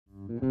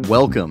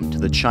Welcome to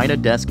the China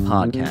Desk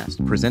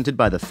Podcast, presented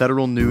by the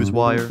Federal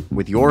Newswire,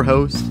 with your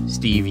host,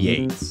 Steve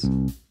Yates.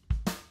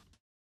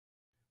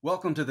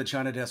 Welcome to the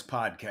China Desk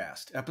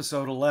Podcast,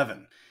 Episode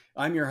 11.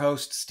 I'm your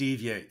host, Steve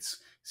Yates,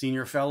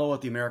 Senior Fellow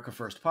at the America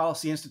First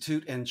Policy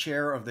Institute and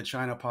Chair of the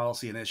China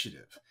Policy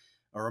Initiative.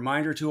 A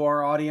reminder to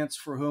our audience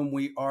for whom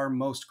we are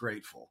most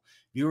grateful.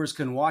 Viewers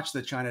can watch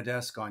the China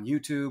Desk on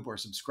YouTube or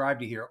subscribe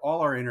to hear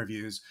all our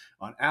interviews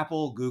on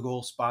Apple,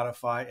 Google,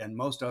 Spotify, and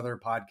most other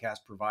podcast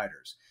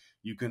providers.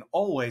 You can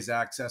always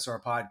access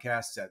our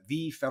podcasts at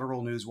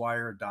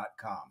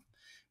thefederalnewswire.com.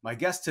 My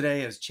guest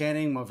today is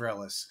Channing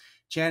Mavrellis.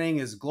 Channing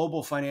is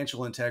Global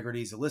Financial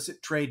Integrity's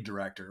Illicit Trade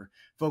Director,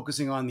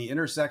 focusing on the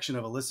intersection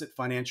of illicit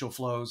financial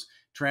flows,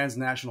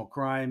 transnational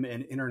crime,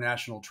 and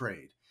international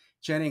trade.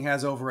 Channing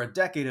has over a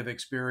decade of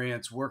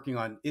experience working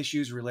on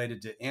issues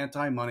related to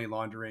anti-money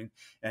laundering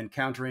and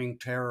countering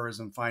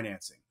terrorism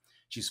financing.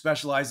 She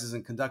specializes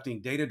in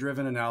conducting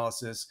data-driven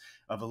analysis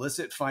of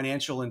illicit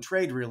financial and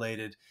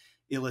trade-related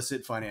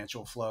illicit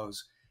financial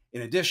flows.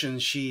 In addition,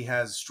 she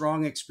has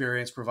strong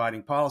experience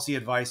providing policy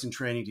advice and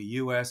training to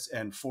U.S.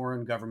 and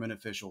foreign government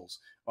officials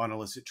on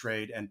illicit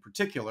trade, and in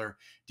particular,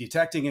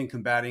 detecting and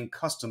combating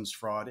customs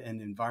fraud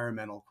and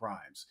environmental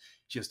crimes.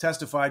 She has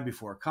testified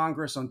before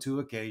Congress on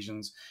 2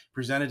 occasions,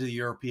 presented to the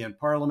European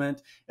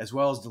Parliament, as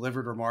well as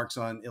delivered remarks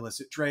on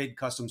illicit trade,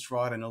 customs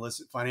fraud, and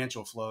illicit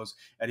financial flows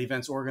at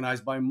events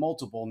organized by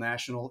multiple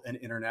national and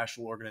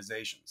international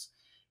organizations.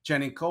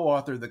 Channing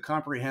co-authored the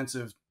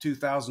comprehensive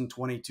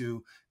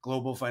 2022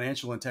 Global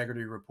Financial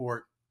Integrity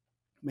Report,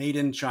 Made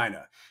in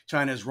China,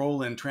 China's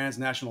Role in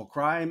Transnational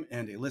Crime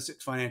and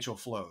Illicit Financial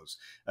Flows,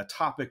 a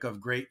topic of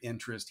great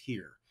interest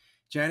here.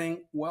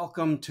 Channing,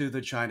 welcome to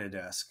the China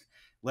Desk.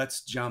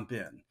 Let's jump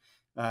in.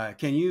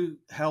 Can you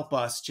help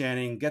us,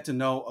 Channing, get to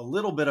know a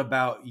little bit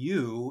about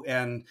you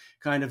and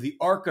kind of the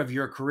arc of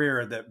your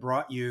career that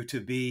brought you to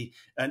be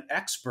an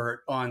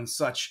expert on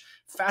such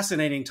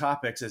fascinating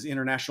topics as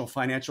international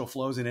financial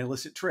flows and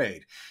illicit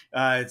trade?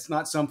 It's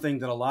not something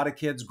that a lot of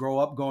kids grow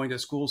up going to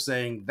school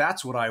saying,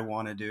 that's what I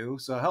want to do.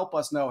 So help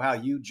us know how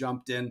you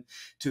jumped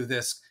into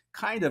this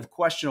kind of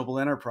questionable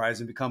enterprise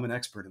and become an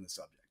expert in the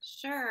subject.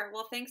 Sure.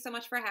 Well, thanks so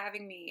much for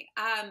having me.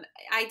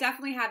 I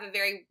definitely have a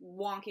very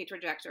wonky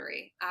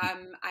trajectory.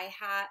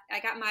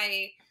 I got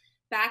my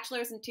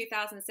bachelor's in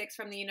 2006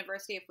 from the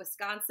University of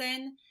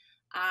Wisconsin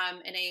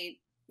in a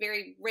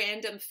very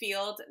random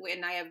field,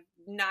 and I have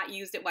not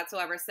used it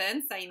whatsoever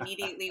since. I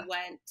immediately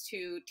went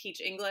to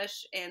teach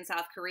English in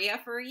South Korea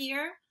for a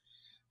year.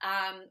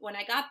 When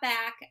I got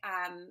back,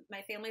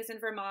 my family's in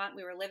Vermont.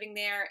 We were living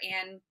there,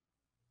 and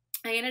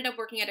I ended up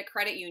working at a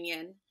credit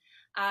union.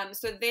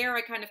 So there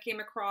I kind of came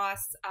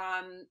across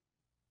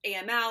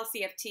AML,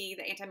 CFT,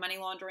 the anti-money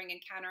laundering and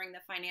countering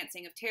the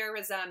financing of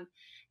terrorism.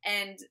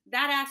 And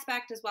that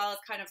aspect, as well as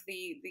kind of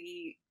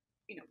the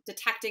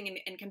detecting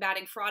and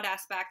combating fraud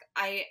aspect,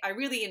 I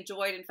really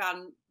enjoyed and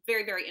found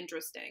very, very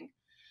interesting.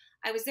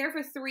 I was there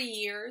for 3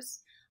 years.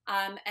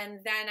 And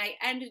then I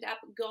ended up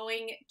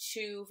going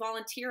to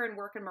volunteer and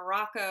work in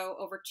Morocco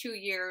over 2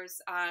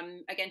 years,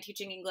 again,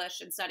 teaching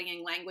English and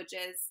studying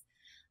languages.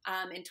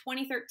 In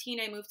 2013,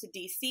 I moved to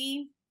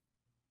DC,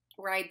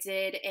 where I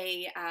did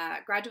a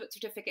graduate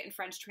certificate in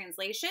French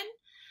translation.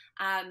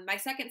 My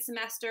second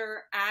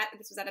semester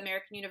this was at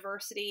American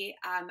University,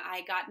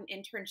 I got an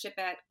internship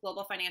at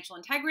Global Financial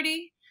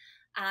Integrity.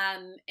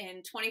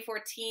 In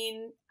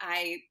 2014,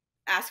 I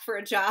asked for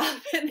a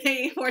job, and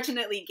they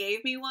fortunately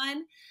gave me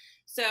one.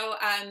 So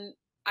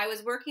I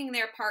was working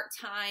there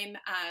part-time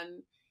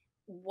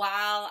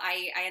while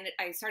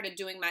I started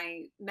doing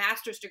my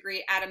master's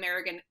degree at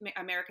American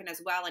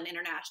as well in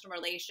international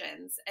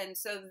relations. And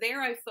so there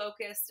I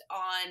focused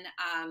on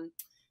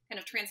kind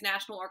of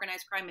transnational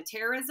organized crime and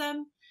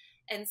terrorism.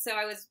 And so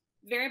I was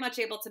very much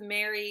able to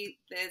marry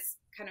this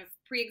kind of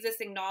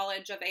pre-existing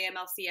knowledge of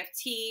AML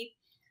CFT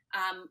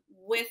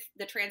with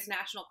the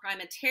transnational crime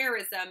and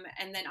terrorism.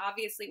 And then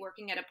obviously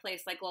working at a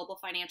place like Global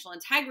Financial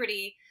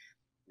Integrity,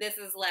 this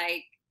is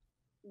like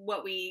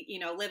what we,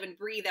 live and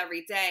breathe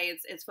every day.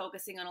 It's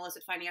focusing on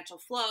illicit financial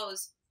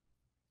flows.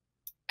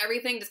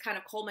 Everything just kind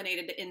of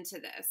culminated into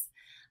this.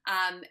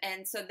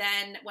 And so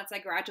then once I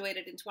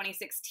graduated in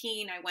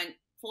 2016, I went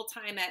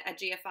full-time at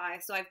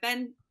GFI. So I've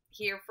been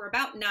here for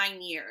about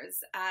 9 years.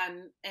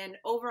 And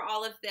over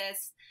all of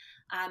this,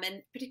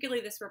 and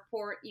particularly this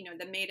report,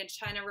 the Made in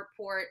China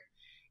report,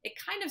 it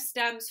kind of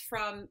stems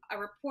from a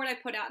report I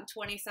put out in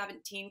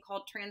 2017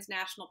 called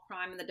Transnational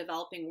Crime in the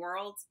Developing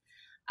World,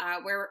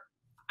 where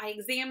I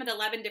examined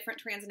 11 different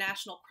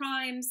transnational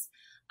crimes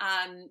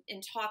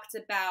and talked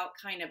about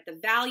kind of the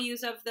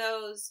values of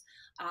those,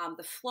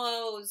 the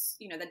flows,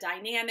 the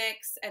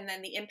dynamics, and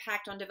then the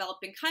impact on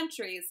developing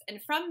countries.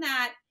 And from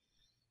that,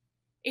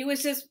 it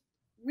was just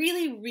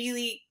really,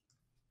 really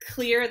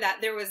clear that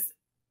there was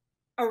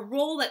a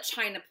role that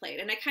China played.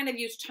 And I kind of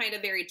used China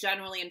very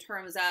generally in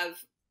terms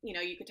of,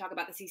 you could talk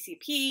about the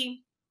CCP,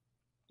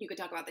 you could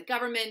talk about the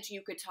government,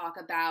 you could talk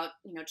about,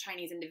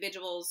 Chinese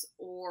individuals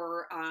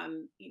or,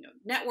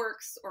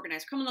 networks,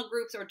 organized criminal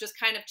groups, or just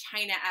kind of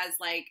China as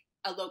like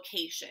a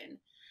location.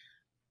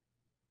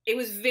 it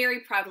was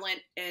very prevalent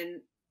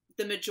in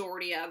the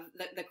majority of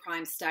the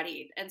crime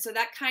studied. And so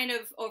that kind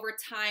of over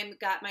time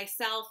got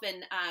myself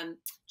and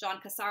John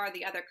Cassara,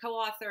 the other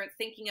co-author,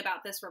 thinking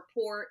about this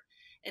report.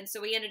 And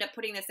so we ended up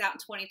putting this out in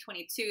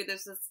 2022.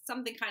 This is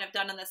something kind of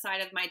done on the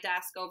side of my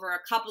desk over a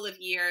couple of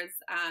years.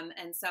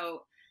 And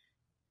so,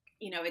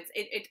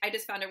 I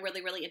just found it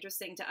really, really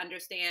interesting to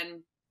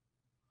understand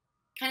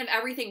kind of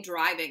everything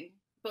driving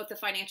both the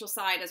financial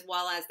side as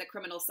well as the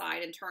criminal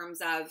side in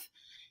terms of,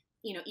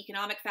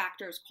 economic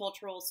factors,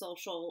 cultural,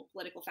 social,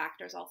 political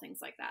factors, all things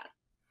like that.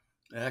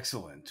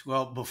 Excellent.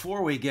 Well,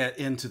 before we get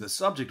into the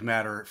subject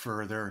matter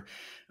further,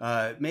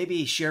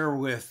 maybe share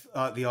with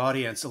the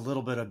audience a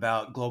little bit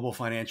about Global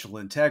Financial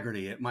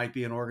Integrity. It might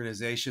be an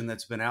organization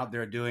that's been out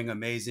there doing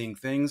amazing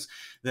things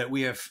that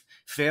we have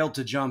failed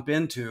to jump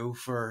into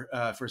for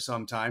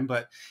some time.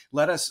 But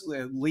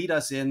lead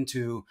us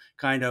into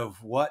kind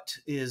of what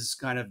is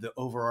kind of the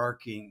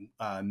overarching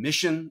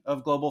mission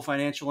of Global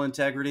Financial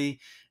Integrity,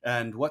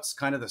 and what's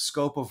kind of the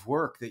scope of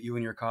work that you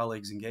and your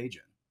colleagues engage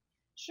in.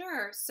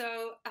 Sure.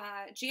 So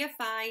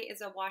GFI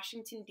is a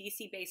Washington,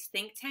 D.C. based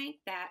think tank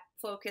that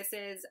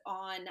focuses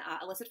on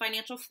illicit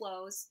financial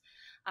flows,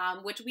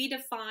 which we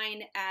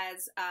define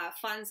as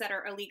funds that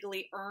are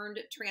illegally earned,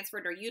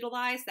 transferred, or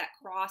utilized that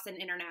cross an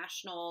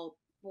international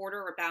border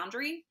or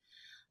boundary.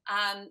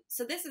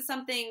 So this is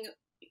something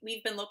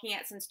we've been looking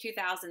at since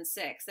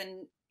 2006.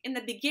 And in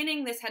the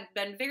beginning, this had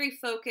been very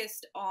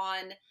focused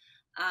on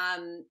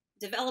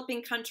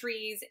developing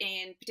countries,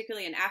 and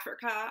particularly in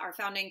Africa. Our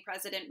founding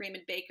president,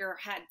 Raymond Baker,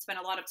 had spent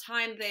a lot of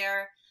time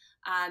there.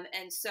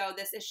 And so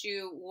this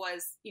issue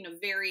was,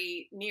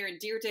 very near and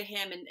dear to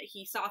him. And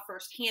he saw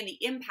firsthand the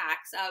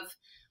impacts of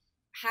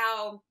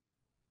how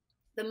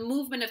the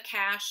movement of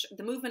cash,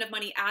 the movement of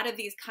money out of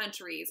these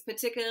countries,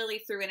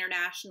 particularly through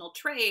international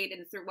trade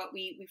and through what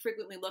we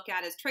frequently look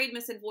at as trade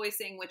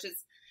misinvoicing, which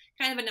is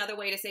kind of another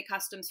way to say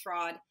customs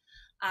fraud,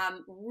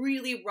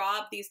 really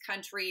rob these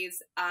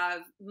countries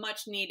of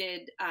much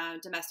needed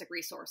domestic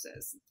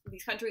resources.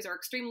 These countries are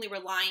extremely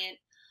reliant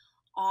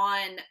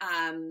on,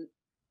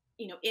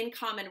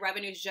 income and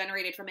revenues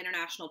generated from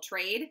international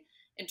trade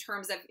in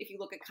terms of, if you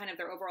look at kind of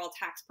their overall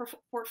tax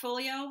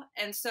portfolio.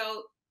 And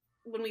so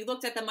when we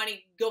looked at the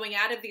money going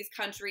out of these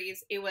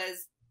countries, it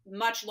was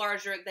much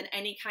larger than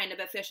any kind of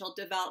official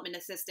development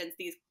assistance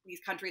these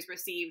countries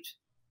received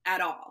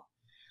at all.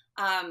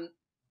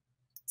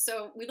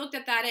 So we looked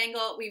at that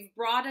angle. We've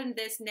broadened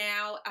this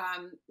now.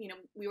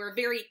 We were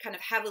very kind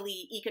of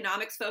heavily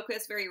economics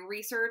focused, very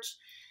research.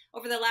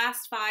 Over the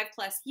last 5+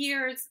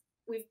 years,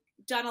 we've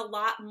done a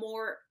lot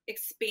more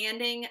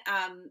expanding,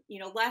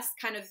 less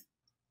kind of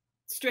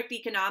strict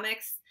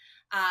economics,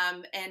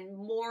 and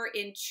more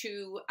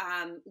into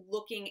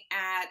looking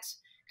at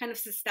kind of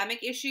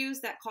systemic issues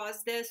that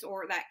cause this,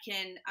 or that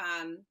can,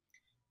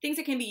 things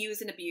that can be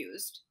used and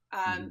abused.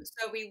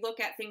 So we look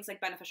at things like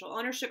beneficial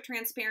ownership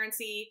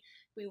transparency.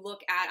 We look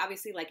at,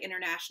 obviously, like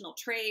international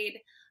trade.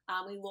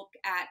 We look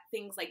at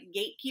things like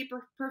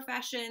gatekeeper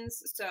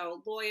professions,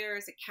 so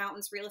lawyers,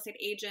 accountants, real estate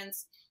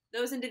agents,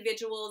 those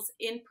individuals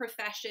in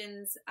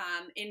professions,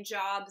 in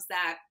jobs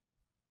that,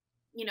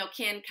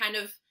 can kind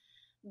of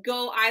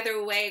go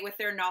either way with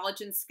their knowledge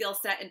and skill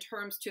set in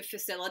terms to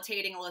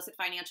facilitating illicit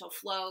financial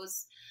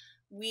flows.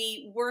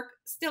 We work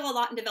still a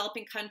lot in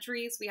developing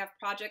countries. We have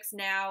projects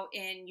now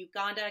in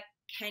Uganda,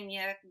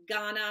 Kenya,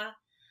 Ghana,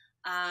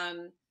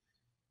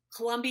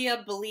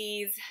 Colombia,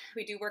 Belize.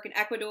 We do work in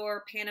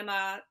Ecuador,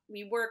 Panama.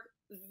 We work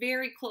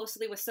very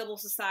closely with civil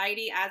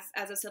society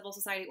as a civil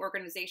society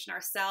organization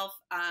ourselves.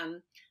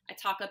 I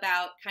talk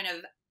about kind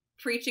of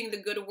preaching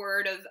the good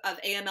word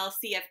of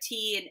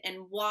AML-CFT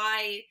and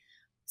why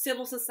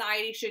civil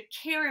society should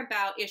care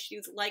about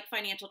issues like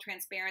financial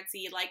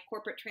transparency, like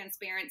corporate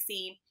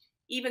transparency,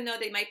 even though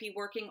they might be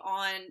working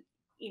on,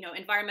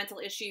 environmental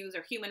issues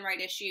or human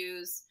rights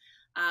issues,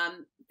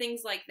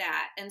 things like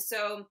that. And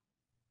so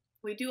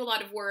we do a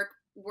lot of work.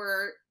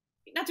 We're,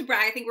 not to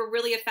brag, I think we're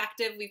really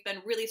effective. We've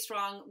been really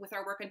strong with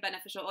our work in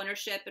beneficial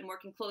ownership and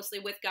working closely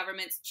with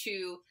governments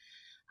to,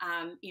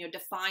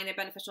 define their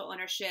beneficial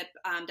ownership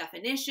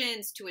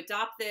definitions, to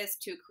adopt this,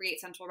 to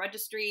create central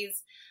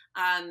registries.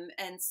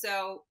 And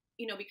so,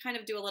 we kind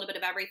of do a little bit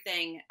of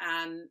everything.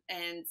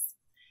 And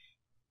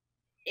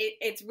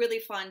it's really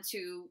fun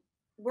to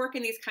work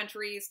in these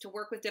countries, to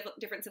work with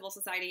different civil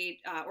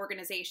society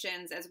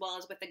organizations, as well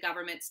as with the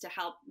governments, to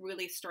help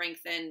really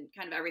strengthen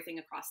kind of everything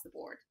across the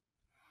board.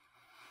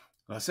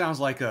 Well, it sounds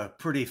like a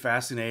pretty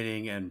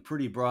fascinating and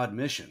pretty broad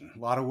mission. A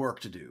lot of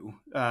work to do.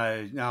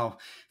 Now,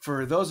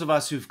 for those of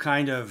us who've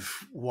kind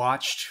of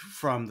watched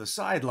from the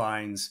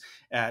sidelines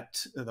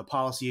at the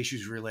policy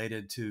issues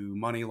related to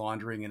money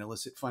laundering and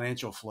illicit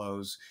financial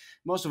flows,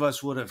 most of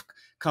us would have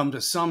come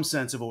to some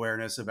sense of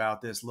awareness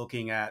about this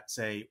looking at,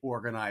 say,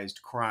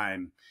 organized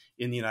crime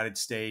in the United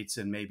States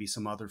and maybe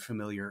some other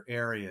familiar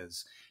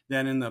areas.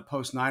 Then in the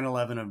post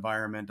 9/11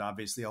 environment,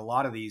 obviously, a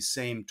lot of these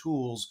same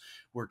tools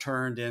were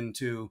turned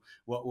into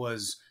what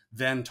was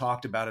then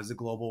talked about as the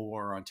global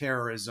war on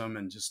terrorism,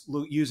 and just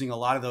using a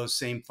lot of those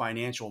same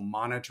financial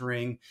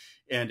monitoring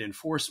and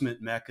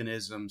enforcement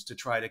mechanisms to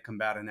try to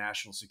combat a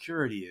national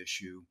security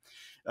issue.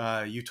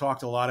 You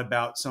talked a lot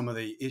about some of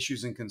the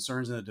issues and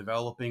concerns in the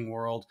developing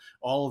world.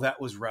 All of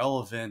that was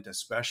relevant,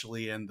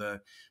 especially in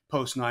the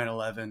post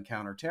 9/11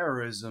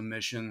 counterterrorism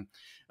mission.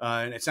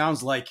 And it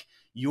sounds like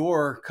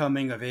your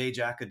coming of age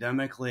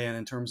academically and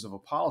in terms of a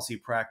policy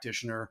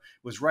practitioner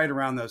was right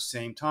around those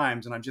same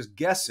times. And I'm just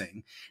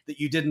guessing that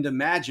you didn't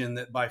imagine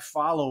that by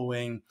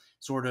following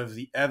sort of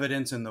the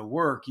evidence and the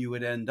work, you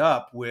would end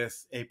up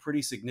with a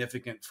pretty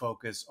significant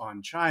focus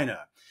on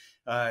China.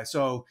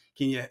 So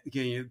can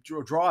you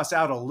draw us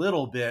out a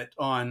little bit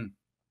on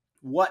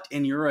what,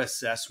 in your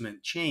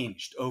assessment,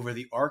 changed over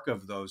the arc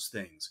of those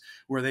things?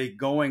 Were they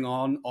going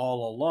on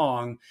all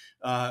along,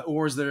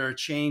 or is there a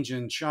change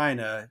in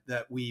China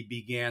that we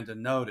began to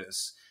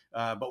notice?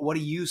 But what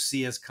do you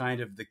see as kind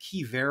of the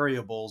key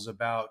variables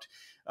about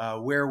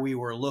where we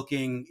were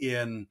looking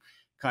in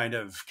kind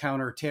of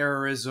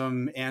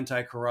counterterrorism,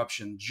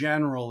 anti-corruption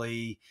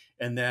generally,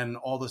 and then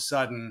all of a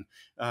sudden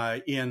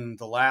in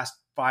the last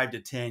 5 to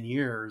 10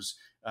 years,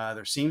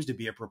 there seems to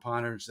be a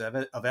preponderance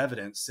of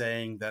evidence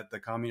saying that the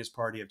Communist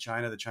Party of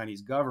China, the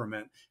Chinese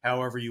government,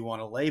 however you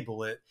want to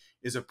label it,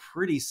 is a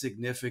pretty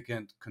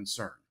significant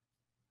concern.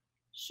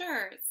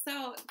 Sure.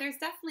 So there's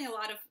definitely a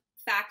lot of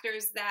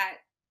factors that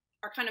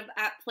are kind of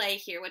at play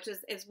here, which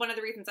is one of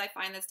the reasons I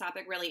find this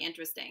topic really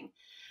interesting.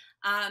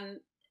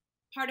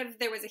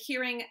 There was a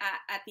hearing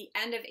at the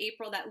end of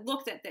April that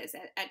looked at this,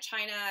 at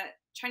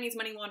Chinese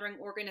money laundering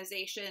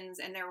organizations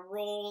and their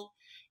role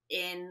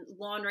in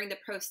laundering the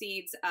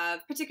proceeds of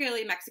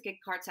particularly Mexican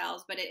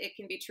cartels, but it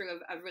can be true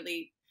of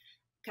really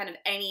kind of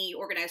any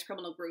organized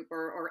criminal group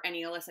or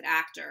any illicit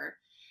actor.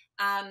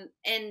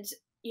 And,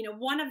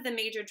 one of the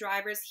major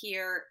drivers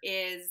here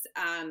is,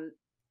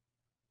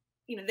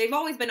 they've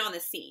always been on the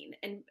scene.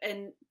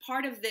 And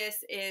part of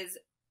this is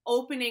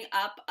opening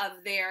up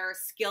of their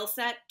skill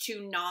set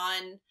to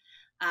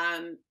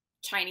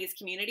non-Chinese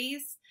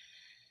communities.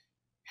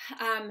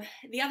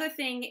 The other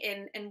thing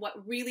and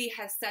what really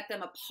has set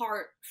them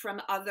apart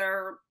from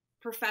other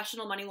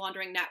professional money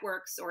laundering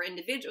networks or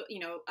kind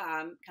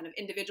of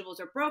individuals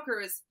or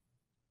brokers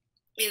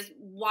is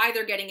why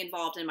they're getting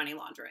involved in money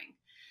laundering.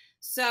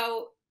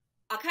 So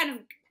I'll kind of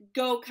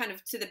go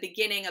to the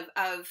beginning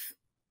of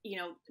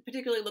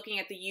particularly looking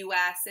at the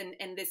U.S.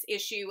 and this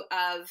issue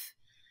of,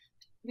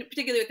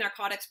 particularly with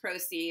narcotics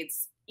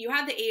proceeds. You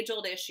have the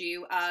age-old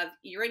issue of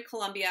you're in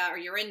Colombia or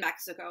you're in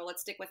Mexico.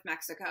 Let's stick with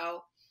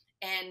Mexico.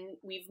 And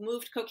we've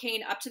moved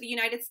cocaine up to the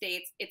United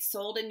States. It's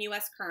sold in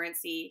U.S.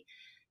 currency.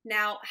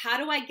 Now, how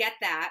do I get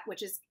that,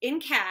 which is in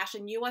cash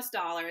in U.S.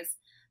 dollars,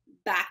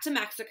 back to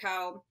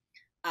Mexico,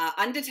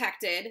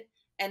 undetected,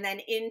 and then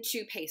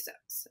into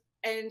pesos?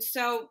 And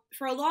so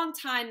for a long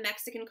time,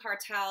 Mexican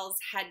cartels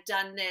had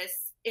done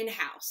this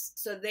in-house.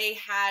 So they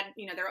had,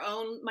 their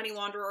own money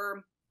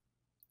launderer.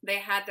 They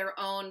had their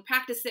own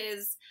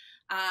practices.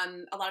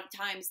 A lot of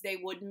times they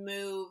would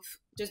move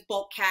just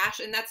bulk cash,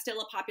 and that's still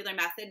a popular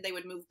method. They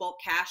would move bulk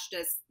cash,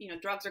 just,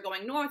 drugs are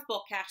going north,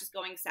 bulk cash is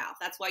going south.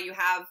 That's why you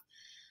have,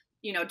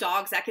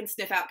 dogs that can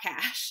sniff out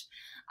cash.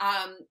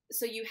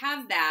 So you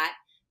have that.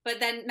 But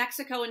then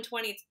Mexico in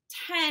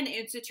 2010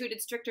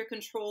 instituted stricter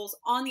controls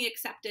on the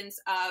acceptance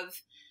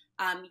of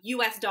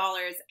U.S.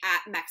 dollars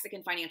at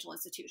Mexican financial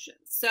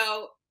institutions.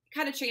 So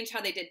kind of changed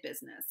how they did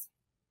business.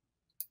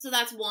 So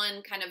that's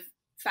one kind of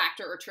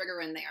factor or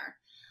trigger in there.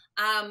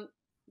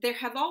 There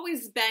have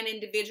always been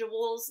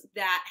individuals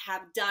that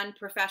have done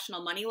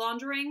professional money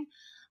laundering,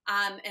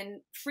 and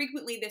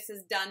frequently this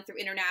is done through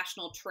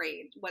international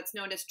trade, what's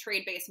known as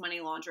trade-based money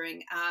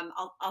laundering.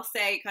 I'll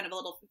say kind of a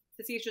little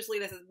facetiously,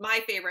 this is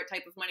my favorite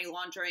type of money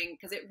laundering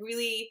because it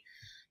really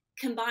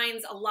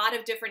combines a lot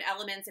of different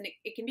elements, and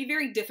it can be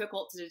very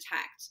difficult to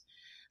detect.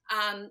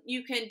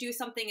 You can do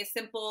something as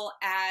simple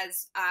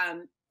as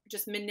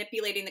just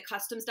manipulating the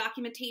customs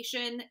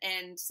documentation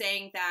and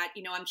saying that,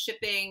 I'm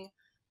shipping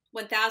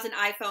 1,000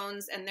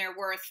 iPhones and they're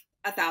worth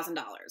 $1,000.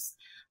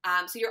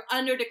 So you're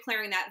under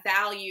declaring that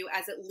value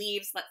as it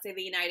leaves, let's say,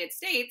 the United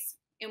States.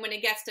 And when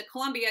it gets to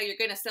Colombia, you're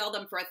going to sell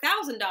them for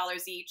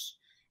 $1,000 each.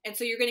 And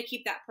so you're going to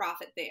keep that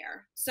profit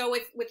there. So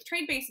with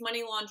trade-based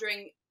money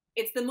laundering,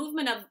 it's the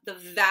movement of the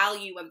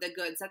value of the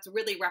goods that's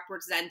really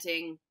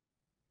representing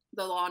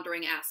the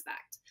laundering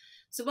aspect.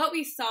 So what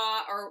we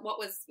saw, or what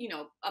was,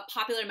 a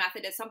popular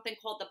method, is something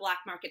called the black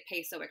market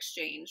peso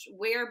exchange,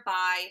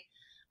 whereby,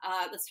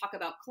 let's talk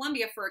about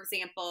Colombia, for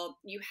example.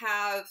 You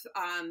have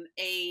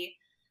a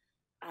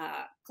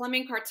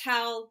Colombian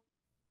cartel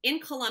in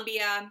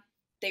Colombia.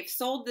 They've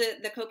sold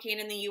the cocaine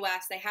in the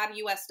U.S. They have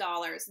U.S.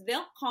 dollars.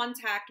 They'll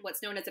contact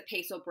what's known as a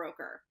peso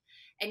broker,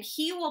 and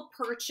he will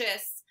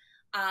purchase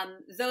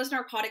those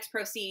narcotics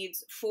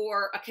proceeds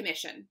for a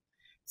commission.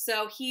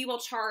 So he will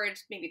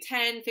charge maybe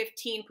 10,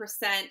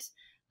 15%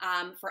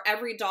 for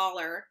every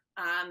dollar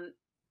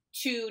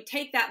to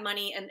take that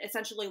money and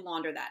essentially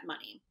launder that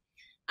money.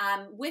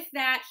 With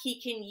that,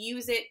 he can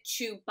use it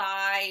to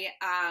buy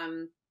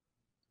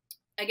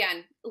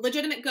again,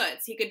 legitimate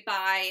goods. He could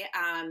buy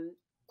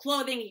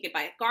clothing, he could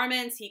buy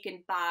garments, he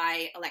can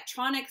buy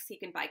electronics, he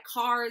can buy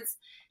cars.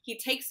 He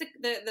takes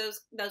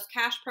those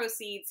cash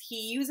proceeds,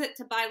 he uses it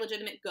to buy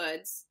legitimate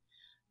goods.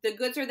 The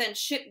goods are then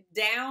shipped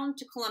down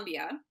to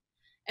Colombia,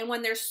 and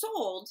when they're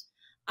sold,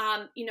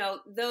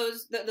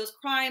 those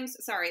crimes,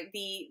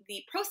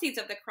 the proceeds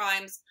of the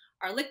crimes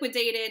are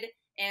liquidated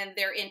and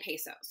they're in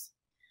pesos.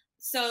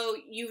 So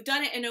you've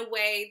done it in a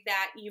way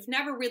that you've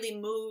never really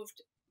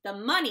moved the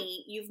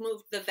money, you've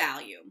moved the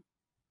value.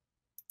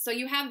 So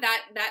you have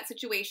that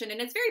situation, and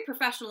it's very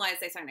professionalized.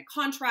 They sign a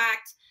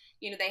contract,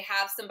 they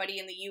have somebody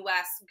in the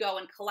US go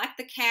and collect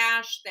the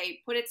cash, they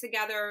put it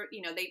together,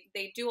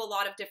 they do a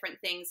lot of different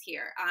things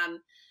here.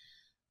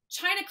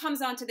 China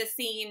comes onto the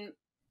scene,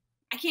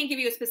 I can't give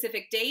you a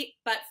specific date,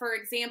 but for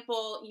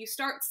example, you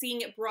start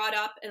seeing it brought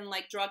up in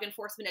like Drug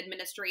Enforcement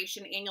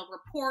Administration annual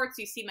reports.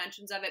 You see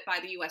mentions of it by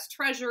the US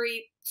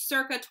Treasury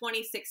circa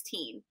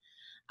 2016.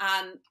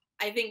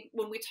 I think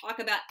when we talk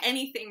about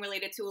anything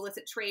related to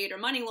illicit trade or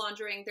money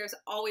laundering, there's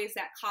always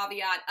that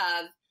caveat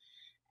of,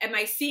 am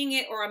I seeing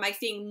it, or am I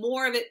seeing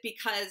more of it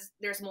because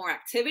there's more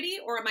activity,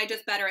 or am I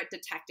just better at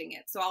detecting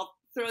it? So I'll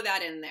throw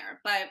that in there.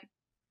 But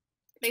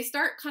they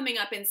start coming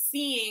up and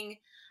seeing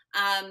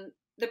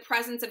the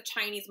presence of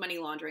Chinese money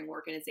laundering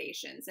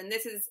organizations. And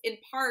this is in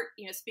part,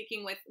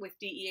 speaking with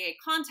DEA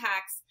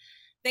contacts,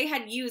 they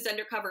had used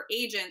undercover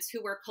agents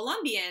who were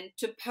Colombian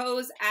to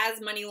pose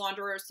as money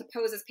launderers, to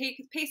pose as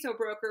peso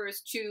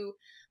brokers, to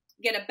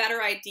get a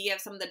better idea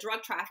of some of the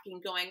drug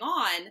trafficking going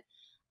on.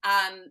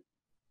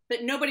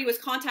 But nobody was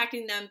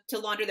contacting them to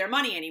launder their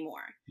money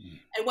anymore.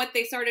 And what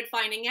they started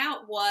finding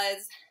out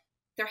was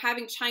they're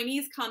having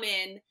Chinese come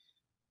in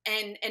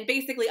and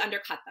basically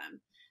undercut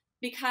them.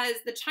 Because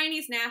the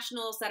Chinese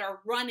nationals that are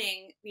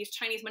running these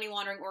Chinese money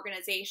laundering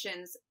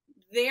organizations,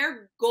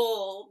 their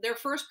goal, their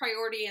first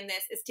priority in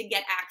this is to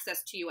get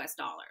access to US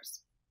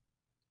dollars.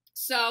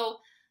 So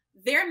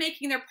they're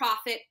making their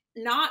profit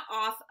not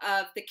off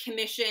of the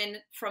commission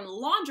from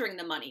laundering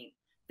the money.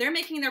 They're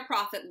making their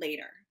profit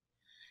later.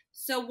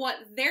 So what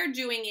they're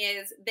doing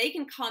is they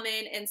can come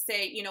in and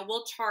say,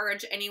 we'll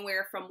charge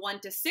anywhere from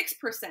 1% to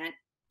 6%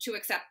 to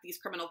accept these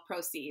criminal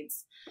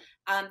proceeds.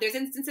 There's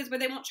instances where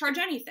they won't charge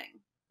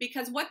anything.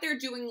 Because what they're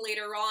doing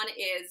later on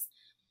is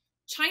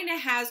China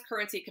has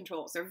currency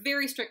controls. They're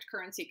very strict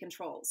currency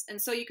controls. And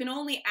so you can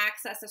only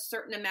access a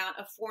certain amount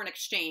of foreign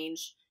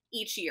exchange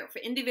each year. For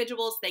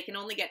individuals, they can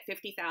only get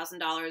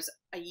 $50,000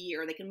 a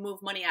year. They can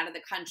move money out of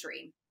the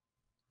country.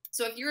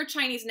 So if you're a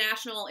Chinese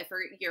national, if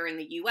you're in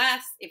the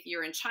US, if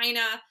you're in China,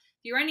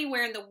 if you're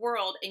anywhere in the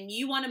world and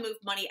you want to move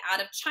money out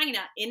of China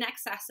in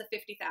excess of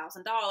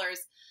 $50,000,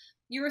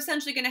 you're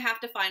essentially going to have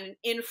to find an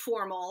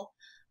informal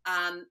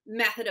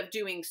method of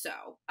doing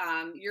so.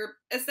 You're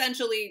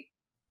essentially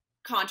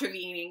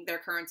contravening their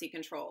currency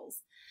controls.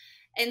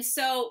 And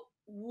so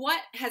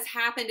what has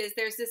happened is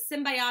there's this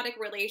symbiotic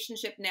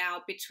relationship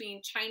now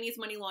between Chinese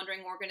money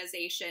laundering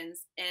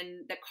organizations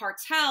and the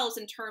cartels,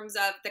 in terms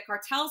of the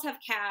cartels have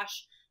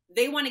cash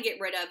they want to get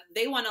rid of,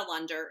 they want to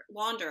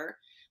launder,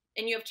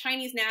 and you have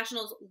Chinese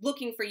nationals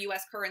looking for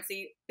US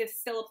currency. This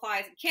still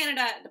applies in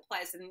Canada, it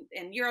applies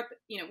in Europe,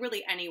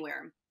 really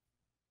anywhere.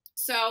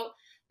 So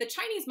the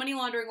Chinese money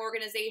laundering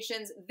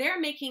organizations, they're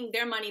making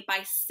their money by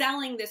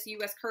selling this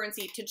US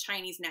currency to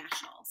Chinese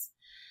nationals.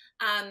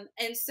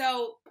 And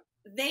so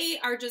they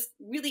are just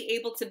really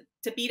able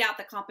to beat out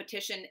the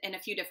competition in a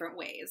few different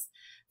ways.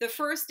 The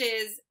first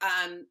is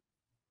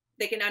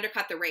they can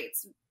undercut the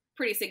rates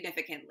pretty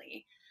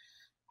significantly.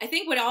 I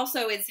think what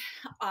also is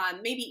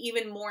maybe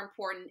even more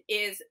important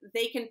is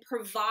they can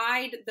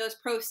provide those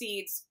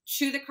proceeds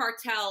to the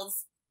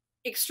cartels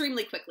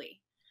extremely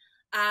quickly.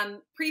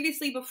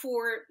 Previously,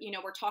 before,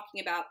 we're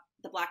talking about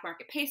the black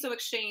market peso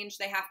exchange,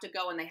 they have to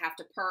go and they have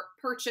to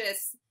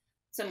purchase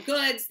some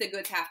goods. The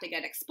goods have to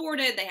get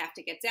exported. They have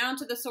to get down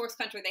to the source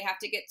country. They have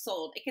to get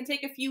sold. It can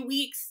take a few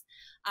weeks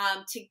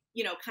to,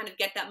 kind of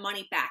get that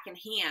money back in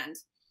hand.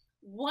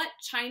 What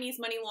Chinese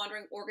money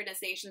laundering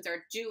organizations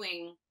are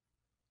doing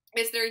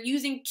is they're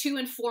using two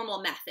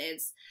informal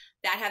methods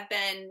that have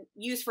been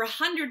used for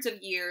hundreds of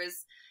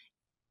years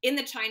in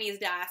the Chinese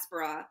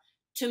diaspora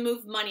to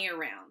move money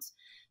around.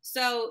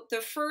 So the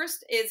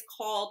first is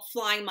called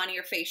flying money,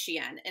 or fei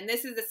xian, and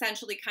this is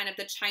essentially kind of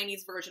the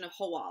Chinese version of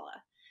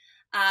hawala.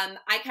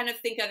 I kind of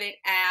think of it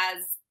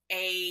as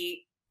a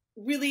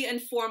really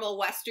informal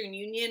Western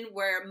Union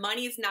where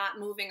money's not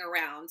moving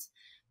around.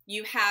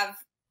 You have,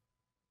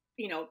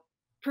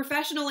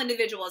 professional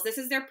individuals, this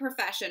is their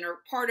profession or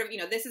part of,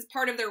 this is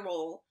part of their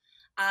role.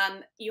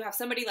 You have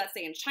somebody, let's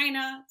say in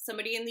China,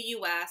 somebody in the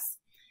US,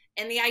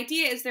 and the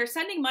idea is they're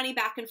sending money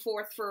back and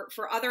forth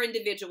for other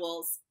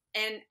individuals.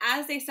 And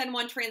as they send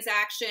one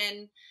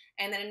transaction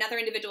and then another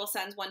individual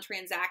sends one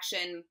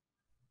transaction,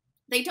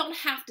 they don't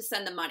have to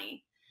send the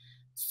money.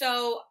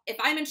 So if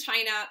I'm in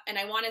China and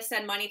I want to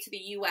send money to the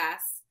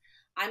US,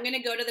 I'm going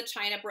to go to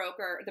the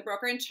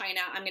broker in China.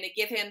 I'm going to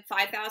give him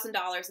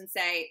 $5,000 and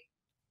say,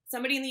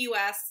 somebody in the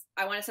US,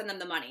 I want to send them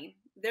the money.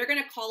 They're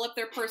going to call up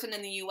their person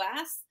in the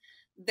US.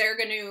 they're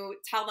going to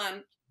tell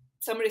them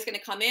somebody's going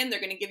to come in, they're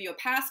going to give you a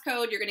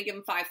passcode, you're going to give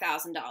them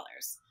 $5,000.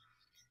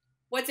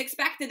 What's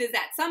expected is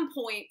at some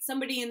point,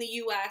 somebody in the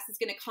U.S. is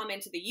going to come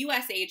into the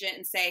U.S. agent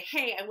and say,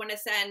 hey, I want to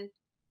send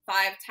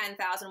 $5,000,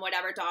 $10,000,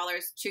 whatever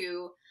dollars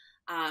to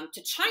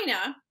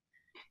China.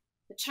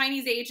 The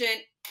Chinese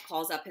agent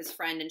calls up his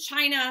friend in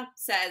China,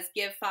 says,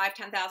 give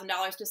 $5,000,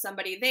 $10,000 to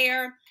somebody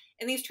there.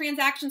 And these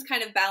transactions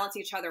kind of balance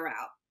each other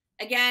out.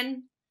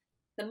 Again,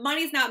 the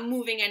money's not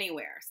moving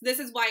anywhere. So this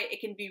is why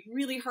it can be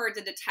really hard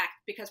to detect,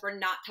 because we're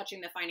not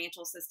touching the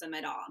financial system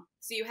at all.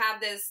 So you have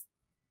this,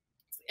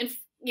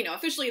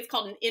 officially it's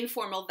called an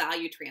informal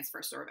value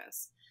transfer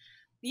service.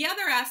 The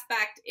other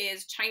aspect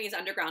is Chinese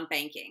underground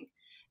banking.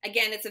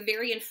 Again, it's a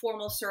very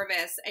informal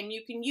service, and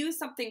you can use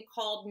something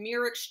called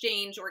mirror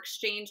exchange or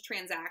exchange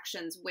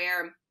transactions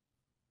where,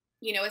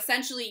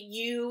 essentially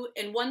you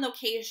in one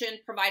location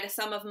provide a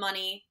sum of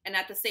money, and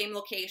at the same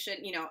location,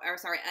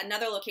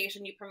 another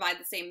location, you provide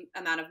the same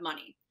amount of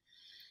money.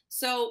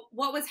 So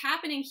what was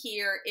happening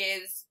here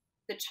is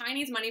the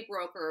Chinese money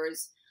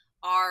brokers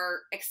are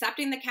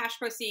accepting the cash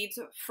proceeds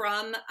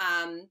from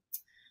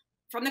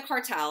the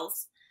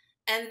cartels.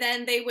 And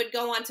then they would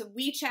go on to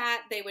WeChat.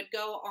 They would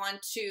go on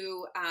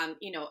to,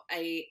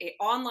 a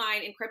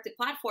online encrypted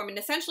platform and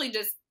essentially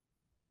just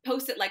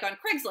post it like on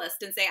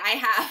Craigslist and say, I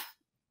have,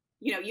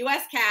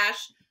 U.S.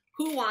 cash.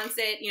 Who wants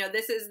it?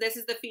 This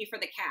is the fee for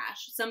the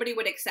cash. Somebody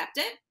would accept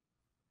it,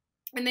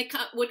 and they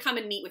would come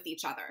and meet with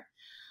each other.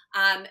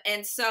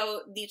 And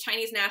so the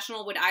Chinese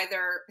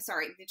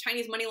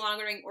money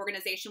laundering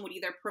organization would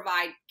either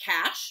provide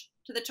cash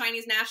to the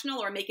Chinese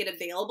national or make it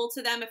available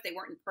to them if they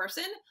weren't in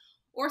person.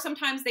 Or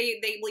sometimes they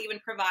will even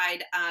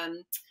provide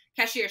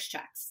cashier's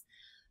checks.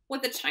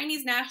 What the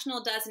Chinese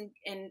national does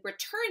in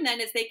return then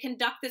is they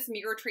conduct this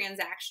mirror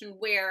transaction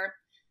where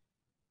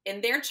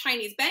in their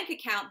Chinese bank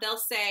account, they'll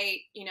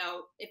say,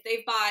 if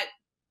they've bought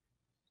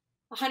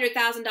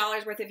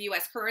 $100,000 worth of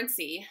U.S.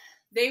 currency,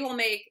 they will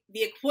make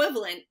the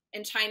equivalent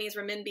in Chinese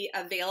renminbi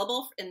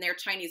available in their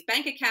Chinese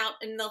bank account,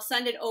 and they'll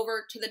send it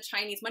over to the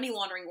Chinese money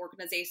laundering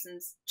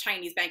organization's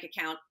Chinese bank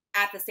account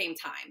at the same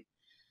time.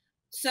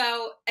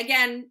 So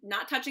again,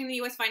 not touching the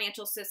U.S.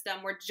 financial system.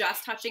 We're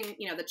just touching,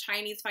 the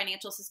Chinese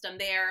financial system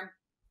there.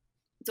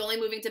 It's only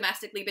moving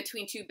domestically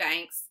between two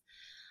banks.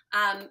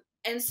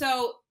 And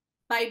so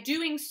by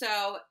doing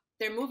so,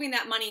 they're moving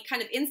that money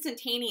kind of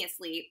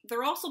instantaneously.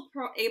 They're also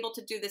able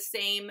to do the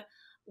same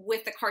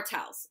with the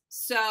cartels.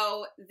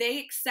 So they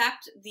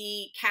accept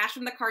the cash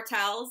from the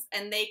cartels,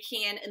 and they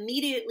can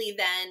immediately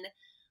then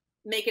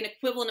make an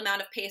equivalent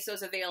amount of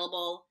pesos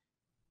available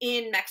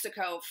in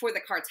Mexico for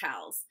the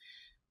cartels.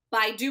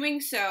 By doing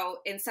so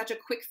in such a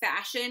quick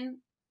fashion,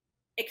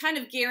 it kind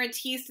of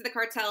guarantees to the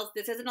cartels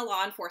this isn't a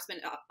law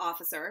enforcement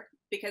officer,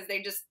 because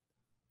they just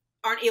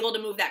aren't able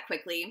to move that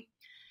quickly.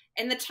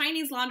 And the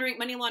Chinese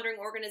money laundering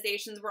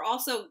organizations were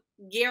also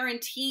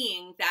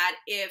guaranteeing that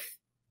if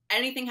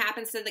anything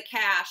happens to the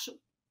cash,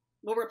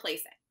 we'll replace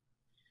it.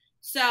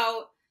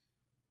 So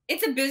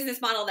it's a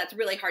business model that's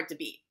really hard to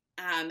beat.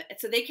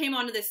 So they came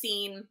onto the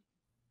scene,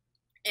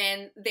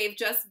 and they've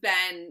just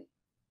been,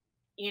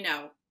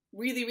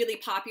 really, really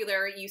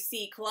popular. You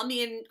see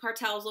Colombian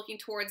cartels looking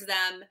towards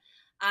them.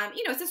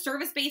 It's a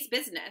service-based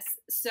business.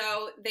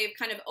 So they've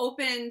kind of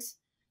opened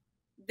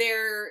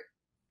their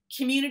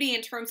community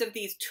in terms of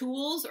these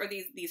tools or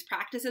these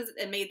practices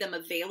and made them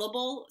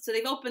available. So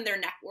they've opened their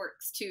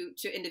networks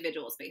to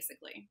individuals,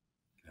 basically.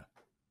 Yeah.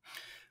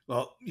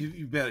 Well,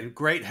 you've been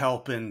great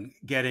help in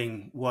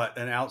getting what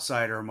an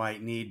outsider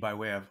might need by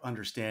way of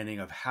understanding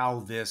of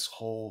how this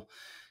whole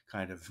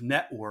kind of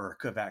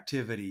network of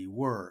activity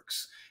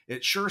works.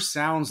 It sure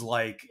sounds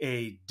like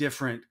a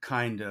different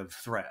kind of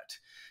threat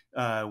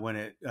when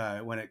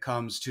it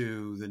comes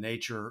to the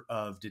nature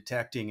of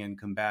detecting and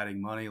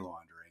combating money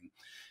laundering.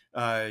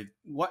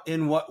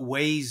 In what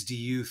ways do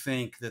you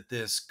think that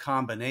this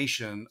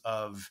combination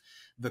of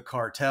the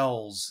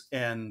cartels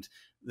and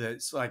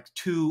it's like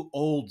two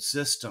old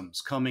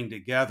systems coming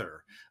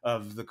together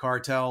of the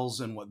cartels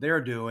and what they're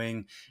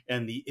doing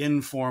and the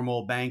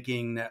informal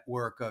banking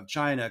network of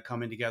China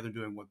coming together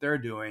doing what they're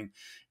doing,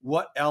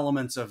 what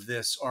elements of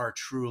this are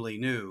truly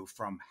new,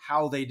 from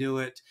how they do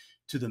it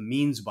to the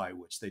means by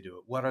which they do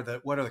it? What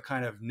are the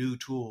kind of new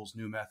tools,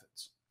 new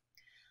methods?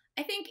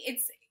 I think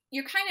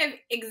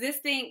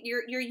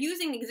you're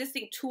using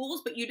existing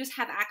tools, but you just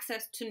have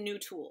access to new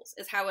tools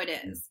is how it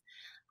is.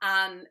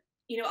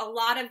 A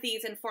lot of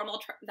these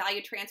informal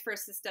value transfer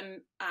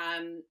system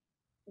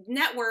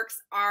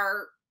networks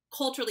are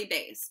culturally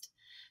based.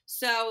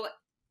 So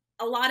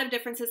a lot of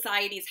different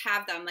societies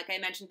have them. Like I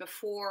mentioned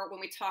before, when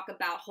we talk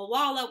about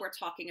Hawala, we're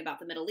talking about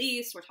the Middle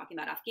East, we're talking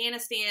about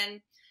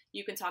Afghanistan.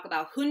 You can talk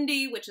about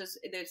Hundi, which is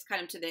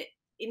kind of to the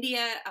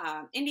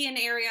Indian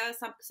area,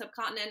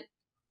 subcontinent.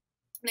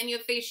 And then you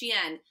have Fei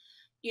Xian.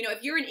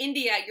 If you're in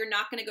India, you're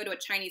not going to go to a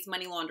Chinese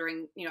money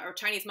laundering, or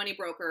Chinese money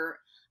broker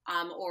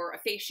or a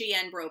Fei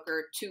Xian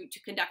broker to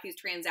conduct these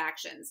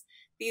transactions.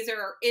 These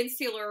are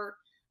insular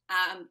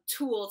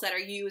tools that are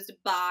used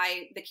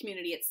by the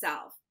community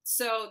itself.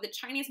 So the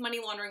Chinese money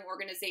laundering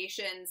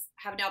organizations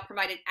have now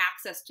provided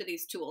access to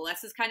these tools.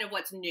 This is kind of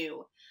what's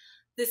new.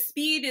 The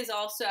speed is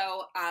also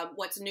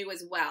what's new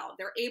as well.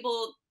 They're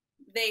able,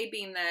 they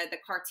being the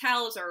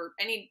cartels or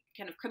any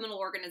kind of criminal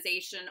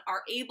organization,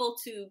 are able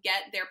to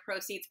get their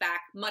proceeds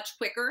back much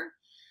quicker.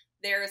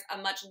 There's a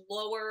much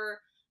lower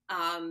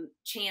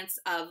chance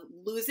of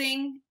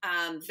losing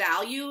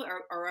value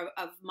or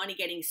of money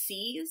getting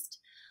seized.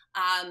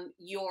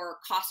 Your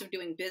cost of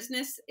doing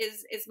business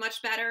is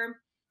much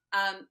better.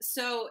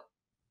 So,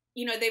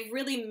 they've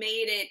really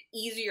made it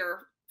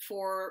easier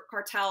for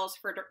cartels,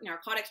 for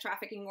narcotics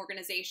trafficking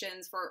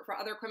organizations, for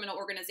other criminal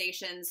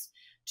organizations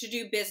to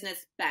do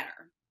business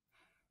better.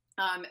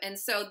 And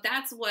so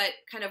that's what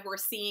kind of we're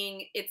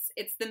seeing.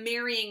 It's the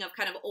marrying of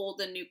kind of old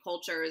and new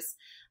cultures.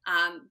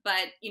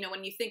 But,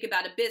 when you think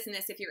about a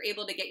business, if you're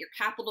able to get your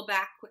capital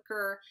back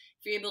quicker,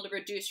 if you're able to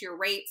reduce your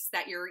rates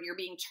that you're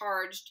being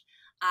charged,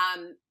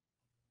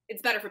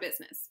 it's better for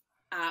business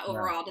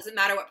overall. Right. Doesn't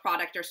matter what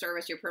product or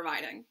service you're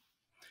providing.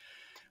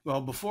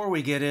 Well, before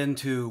we get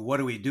into what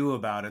do we do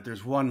about it,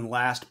 there's one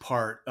last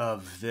part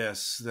of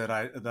this that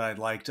I'd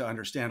like to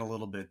understand a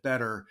little bit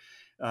better,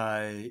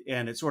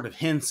 and it sort of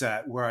hints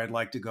at where I'd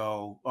like to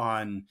go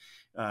on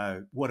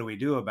what do we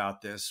do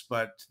about this.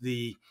 But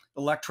the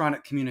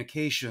electronic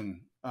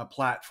communication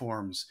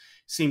platforms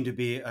seem to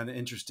be an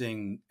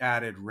interesting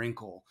added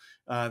wrinkle.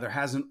 There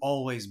hasn't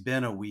always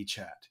been a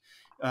WeChat.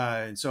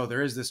 And so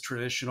there is this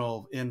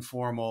traditional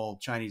informal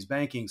Chinese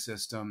banking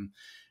system,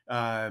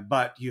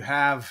 but you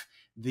have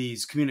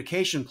these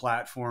communication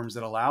platforms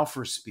that allow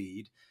for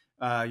speed.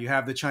 You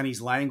have the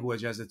Chinese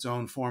language as its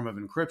own form of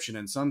encryption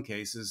in some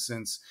cases,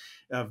 since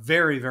a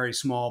very, very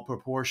small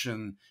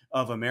proportion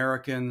of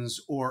Americans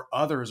or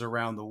others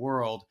around the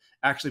world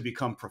actually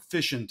become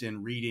proficient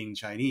in reading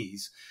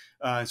Chinese.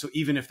 So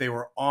even if they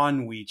were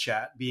on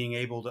WeChat, being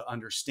able to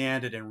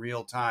understand it in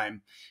real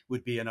time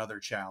would be another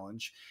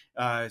challenge.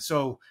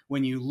 So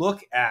when you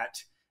look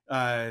at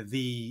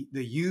the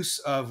use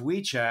of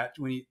WeChat,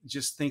 when you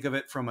just think of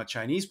it from a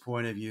Chinese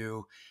point of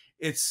view,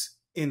 it's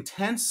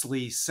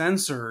intensely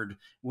censored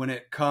when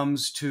it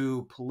comes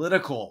to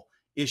political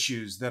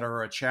issues that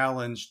are a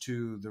challenge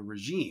to the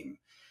regime.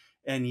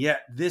 And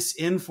yet this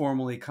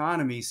informal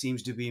economy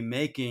seems to be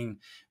making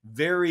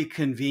very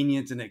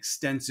convenient and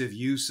extensive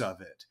use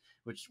of it,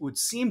 which would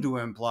seem to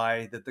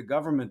imply that the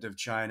government of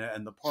China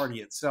and the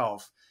party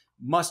itself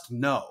must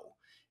know.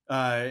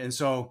 And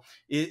so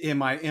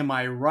am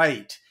I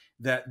right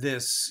that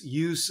this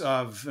use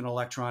of an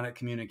electronic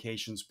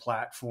communications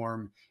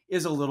platform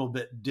is a little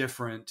bit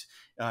different,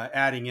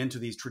 adding into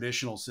these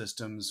traditional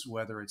systems,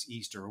 whether it's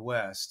East or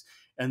West,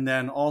 and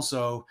then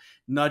also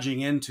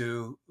nudging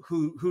into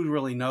who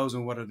really knows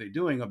and what are they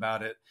doing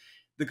about it?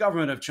 The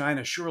government of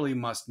China surely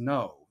must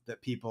know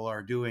that people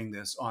are doing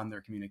this on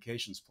their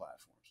communications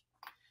platforms.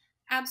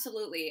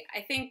 Absolutely.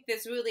 I think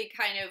this really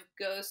kind of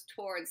goes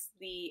towards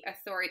the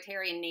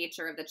authoritarian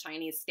nature of the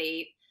Chinese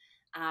state.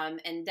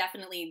 And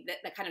definitely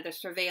the kind of the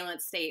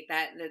surveillance state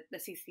that the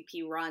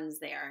CCP runs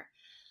there.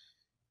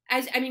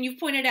 You've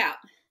pointed out,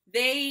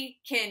 they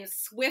can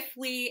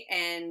swiftly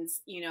and,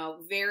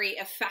 very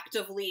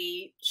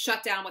effectively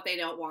shut down what they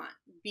don't want,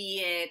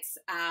 be it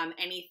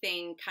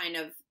anything kind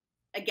of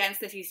against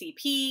the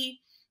CCP.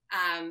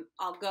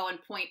 I'll go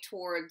and point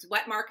towards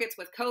wet markets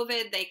with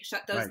COVID. They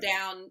shut those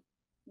down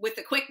with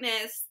the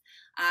quickness.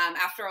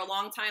 After a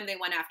long time, they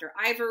went after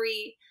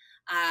ivory.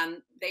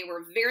 They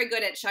were very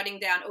good at shutting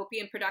down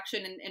opium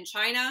production in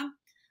China.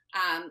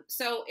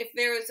 So if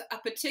there's a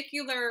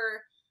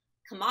particular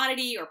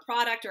commodity or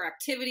product or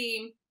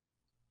activity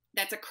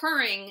that's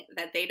occurring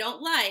that they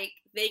don't like,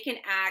 they can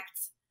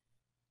act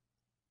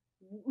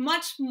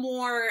much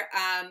more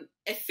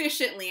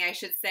efficiently, I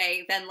should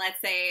say, than, let's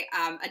say,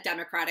 a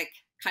democratic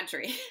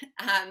country,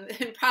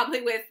 and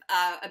probably with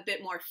a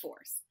bit more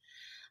force.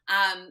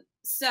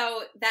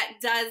 So that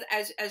does,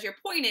 as your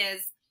point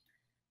is,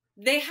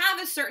 they have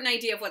a certain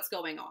idea of what's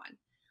going on.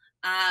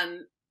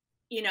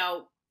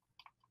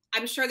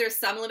 I'm sure there's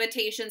some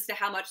limitations to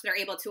how much they're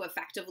able to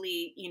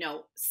effectively,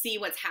 see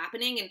what's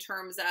happening in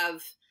terms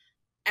of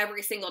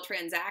every single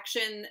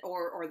transaction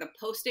or the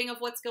posting of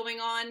what's going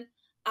on.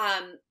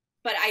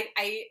 But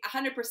I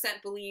 100%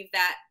 believe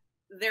that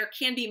there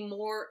can be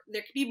more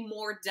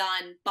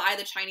done by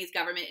the Chinese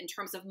government in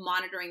terms of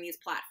monitoring these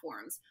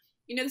platforms.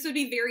 This would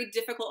be very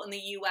difficult in the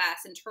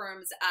US in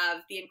terms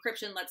of the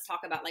encryption. Let's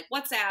talk about like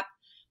WhatsApp.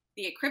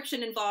 The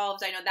encryption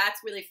involved, I know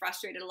that's really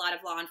frustrated a lot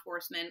of law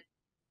enforcement.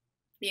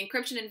 The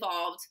encryption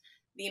involved,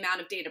 the amount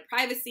of data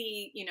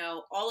privacy,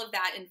 all of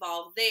that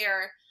involved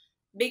there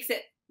makes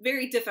it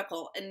very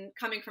difficult. And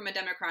coming from a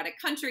democratic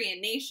country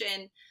and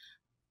nation,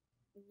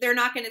 they're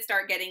not going to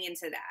start getting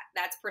into that.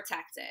 That's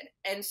protected.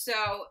 And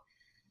so,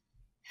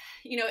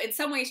 in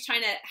some ways,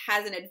 China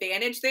has an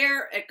advantage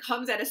there. It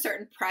comes at a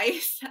certain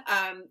price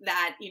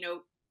that,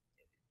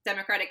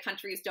 democratic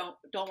countries don't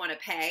want to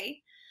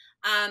pay.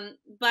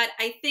 But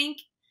I think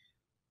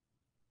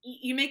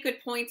you make good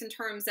points in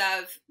terms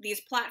of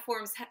these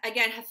platforms,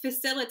 again, have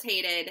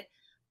facilitated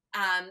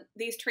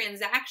these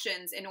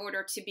transactions in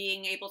order to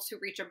being able to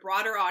reach a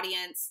broader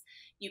audience.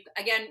 You've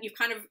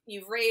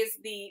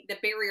raised the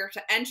barrier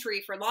to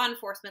entry for law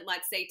enforcement,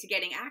 let's say, to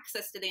getting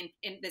access to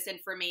this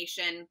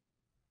information,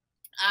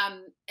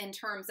 in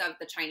terms of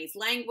the Chinese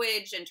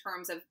language, in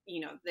terms of,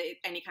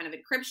 any kind of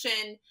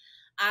encryption.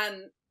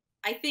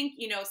 I think,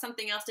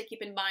 something else to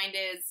keep in mind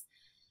is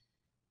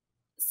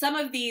some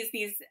of these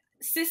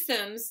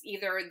systems,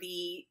 either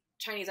the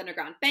Chinese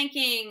underground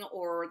banking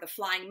or the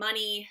flying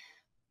money,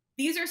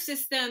 these are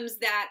systems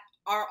that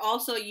are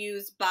also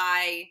used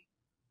by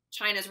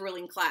China's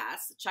ruling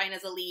class,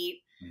 China's elite,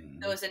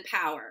 those in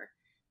power.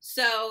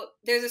 So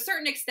there's a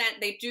certain extent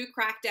they do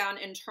crack down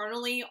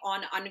internally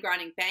on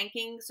undergrounding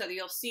banking. So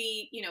you'll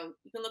see, you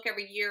can look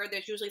every year.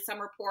 There's usually some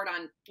report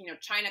on,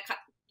 China,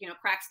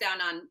 cracks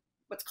down on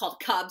what's called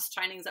CUBS,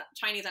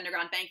 Chinese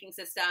underground banking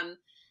system.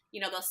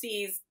 They'll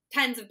seize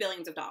tens of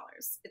billions of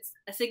dollars. It's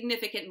a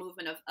significant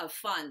movement of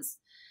funds.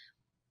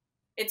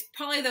 It's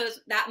probably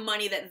that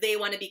money that they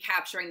want to be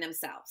capturing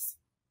themselves.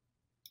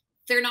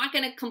 They're not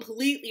going to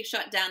completely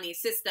shut down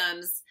these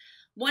systems.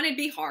 One, it'd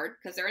be hard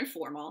because they're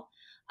informal,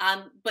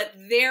 but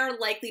they're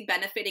likely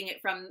benefiting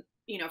it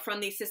from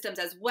these systems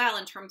as well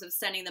in terms of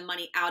sending the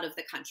money out of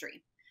the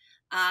country.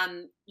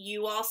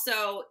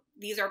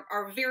 These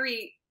are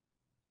very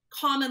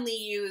commonly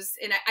used,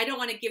 and I don't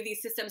want to give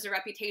these systems a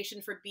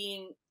reputation for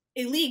being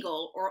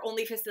illegal or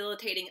only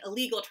facilitating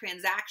illegal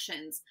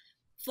transactions.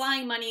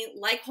 Flying money,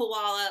 like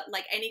Hawala,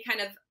 like any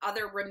kind of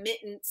other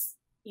remittance,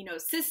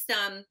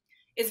 system,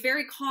 is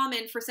very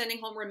common for sending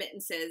home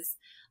remittances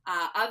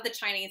of the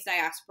Chinese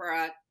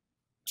diaspora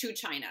to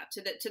China,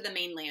 to the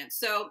mainland.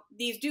 So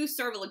these do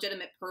serve a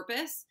legitimate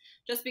purpose.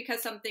 Just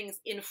because something's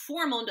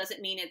informal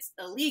doesn't mean it's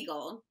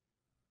illegal,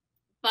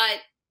 but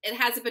it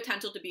has the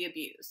potential to be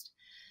abused.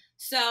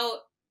 So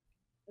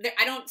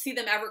I don't see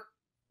them ever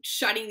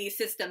shutting these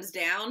systems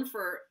down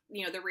for,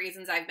 the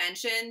reasons I've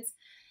mentioned.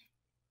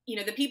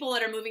 The people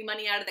that are moving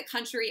money out of the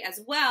country as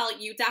well,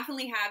 you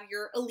definitely have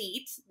your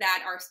elite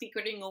that are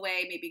secreting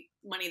away maybe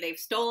money they've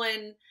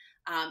stolen,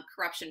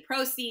 corruption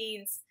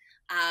proceeds,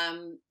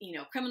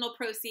 criminal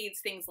proceeds,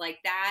 things like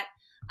that.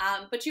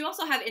 But you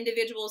also have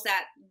individuals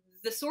that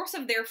the source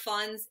of their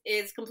funds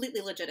is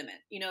completely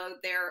legitimate.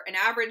 They're an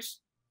average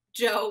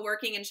Joe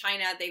working in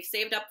China. They've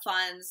saved up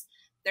funds.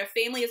 Their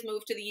family has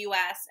moved to the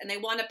U.S. and they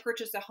want to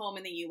purchase a home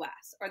in the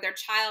U.S. or their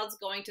child's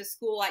going to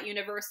school at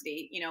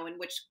university, in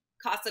which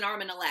costs an arm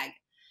and a leg.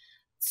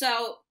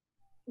 So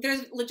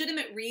there's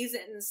legitimate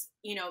reasons,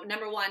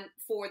 number one,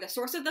 for the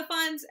source of the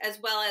funds, as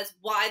well as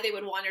why they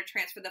would want to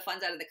transfer the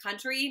funds out of the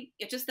country.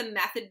 It's just the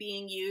method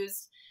being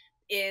used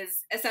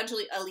is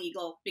essentially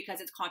illegal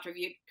because it's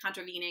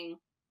contravening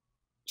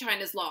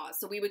China's laws.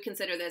 So we would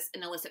consider this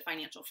an illicit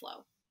financial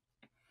flow.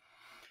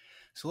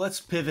 So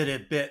let's pivot a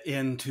bit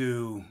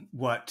into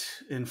what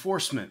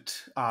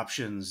enforcement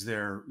options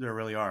there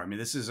really are. I mean,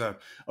 this is a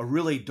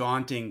really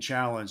daunting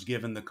challenge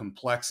given the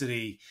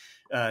complexity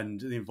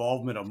and the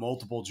involvement of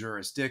multiple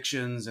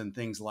jurisdictions and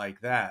things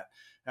like that.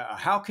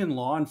 How can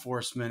law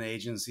enforcement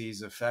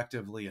agencies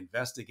effectively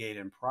investigate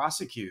and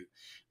prosecute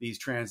these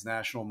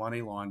transnational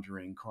money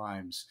laundering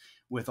crimes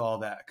with all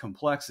that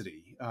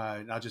complexity?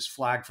 And I'll just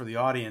flag for the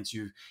audience,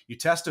 you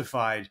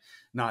testified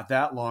not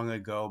that long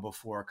ago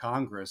before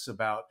Congress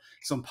about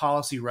some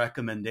policy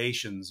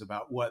recommendations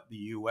about what the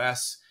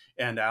U.S.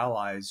 and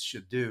allies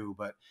should do.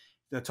 But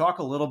to talk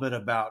a little bit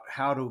about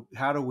how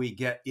do we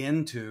get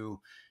into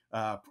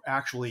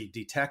actually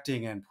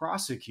detecting and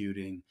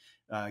prosecuting,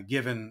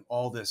 given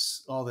all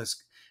this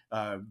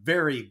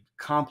very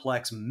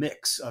complex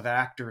mix of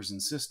actors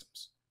and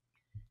systems?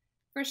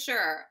 For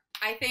sure.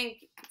 I think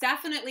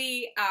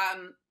definitely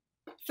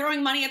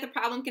throwing money at the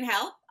problem can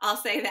help. I'll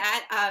say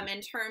that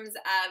in terms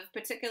of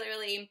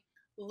particularly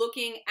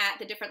looking at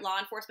the different law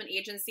enforcement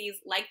agencies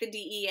like the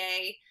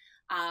DEA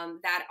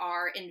that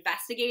are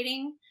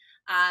investigating.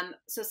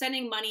 So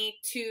sending money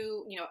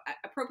to,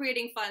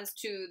 appropriating funds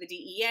to the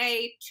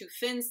DEA, to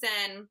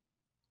FinCEN,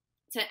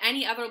 to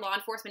any other law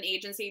enforcement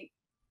agency.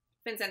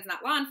 FinCEN's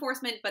not law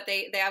enforcement, but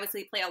they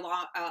obviously play a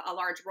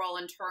large role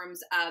in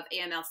terms of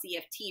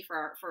AML-CFT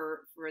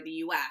for the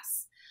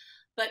U.S.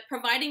 But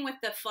providing with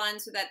the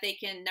funds so that they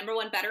can, number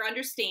one, better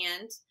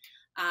understand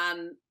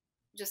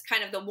just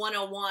kind of the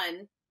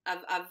 101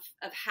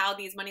 of how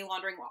these money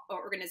laundering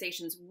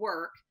organizations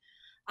work.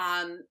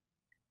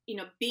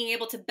 Being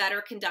able to better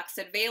conduct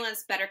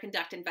surveillance, better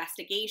conduct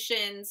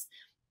investigations,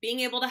 being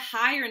able to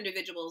hire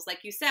individuals,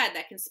 like you said,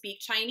 that can speak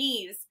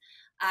Chinese.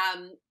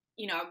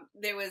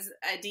 There was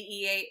a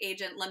DEA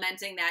agent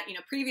lamenting that,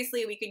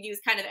 previously we could use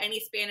kind of any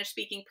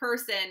Spanish-speaking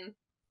person.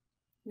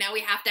 Now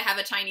we have to have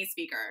a Chinese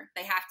speaker.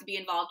 They have to be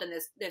involved in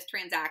this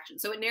transaction.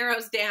 So it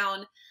narrows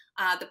down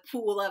the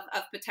pool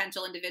of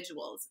potential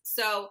individuals.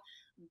 So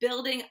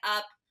building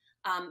up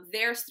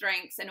their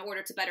strengths in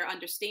order to better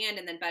understand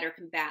and then better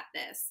combat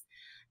this.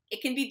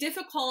 It can be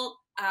difficult,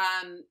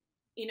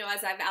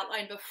 as I've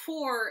outlined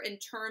before, in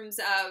terms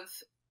of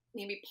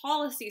maybe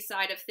policy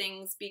side of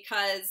things,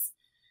 because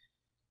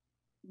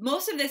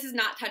most of this is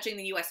not touching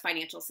the U.S.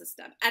 financial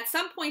system. At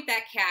some point,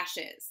 that cash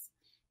is.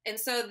 And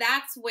so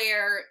that's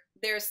where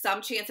there's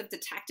some chance of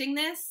detecting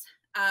this.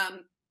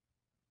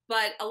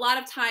 But a lot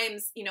of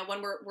times,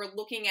 when we're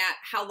looking at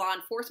how law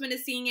enforcement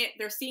is seeing it,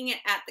 they're seeing it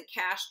at the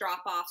cash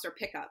drop-offs or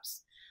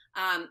pickups.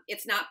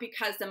 It's not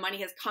because the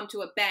money has come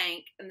to a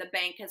bank and the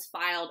bank has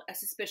filed a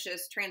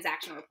suspicious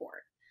transaction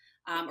report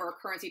or a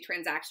currency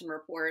transaction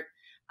report.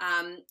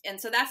 And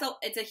so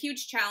it's a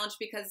huge challenge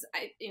because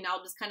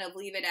I'll just kind of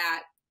leave it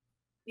at,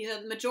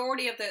 the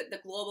majority of the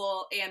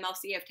global AML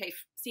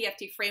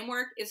CFT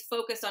framework is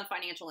focused on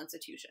financial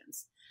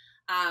institutions.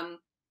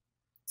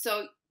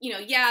 So,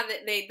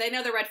 they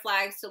know the red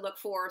flags to look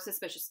for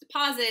suspicious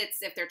deposits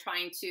if they're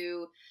trying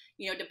to,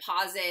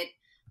 deposit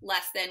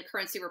less than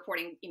currency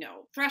reporting,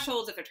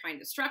 thresholds, if they're trying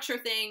to structure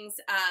things.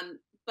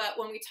 But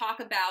when we talk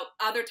about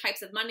other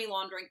types of money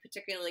laundering,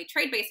 particularly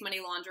trade-based money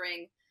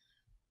laundering,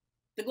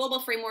 the global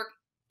framework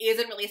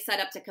isn't really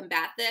set up to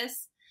combat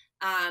this.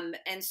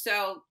 And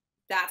so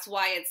that's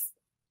why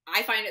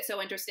I find it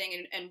so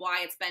interesting and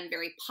why it's been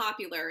very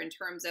popular in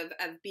terms of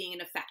being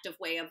an effective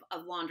way of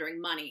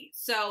laundering money.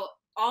 So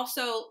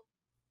also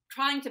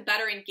trying to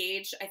better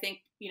engage, I think,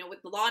 with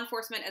the law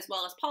enforcement as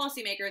well as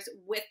policymakers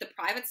with the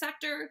private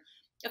sector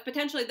of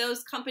potentially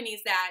those companies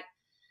that,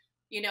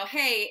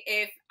 hey,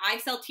 if I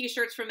sell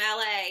t-shirts from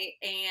LA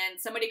and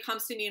somebody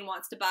comes to me and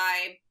wants to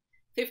buy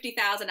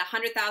 $50,000,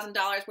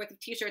 $100,000 worth of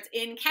t-shirts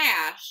in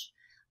cash,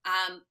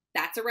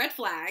 that's a red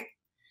flag.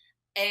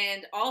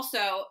 And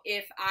also,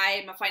 if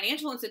I'm a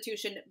financial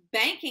institution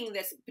banking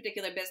this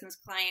particular business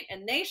client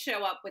and they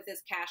show up with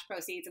this cash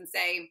proceeds and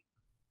say,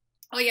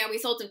 oh yeah, we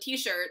sold some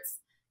t-shirts,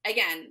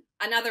 again,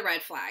 another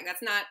red flag.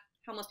 That's not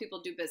how most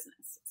people do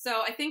business.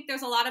 So I think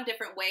there's a lot of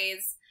different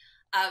ways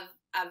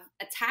of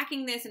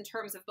attacking this in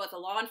terms of both the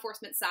law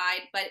enforcement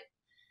side, but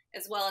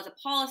as well as a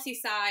policy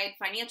side,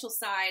 financial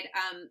side.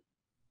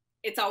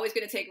 It's always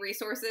going to take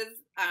resources.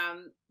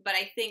 But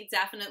I think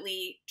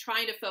definitely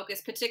trying to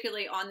focus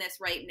particularly on this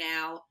right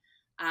now,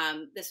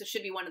 this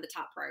should be one of the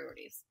top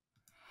priorities.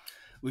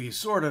 Well, you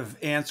sort of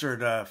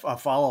answered a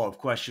follow-up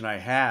question I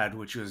had,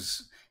 which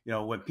was,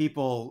 when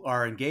people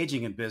are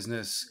engaging in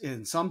business,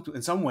 in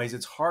some ways,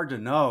 it's hard to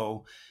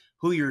know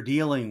who you're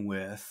dealing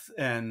with.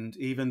 And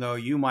even though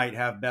you might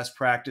have best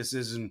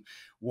practices and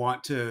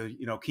want to,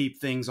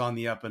 keep things on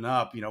the up and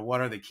up,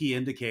 what are the key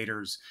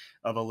indicators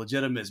of a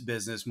legitimate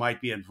business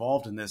might be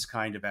involved in this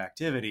kind of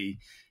activity?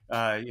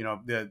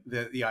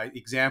 The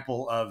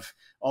example of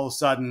all of a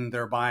sudden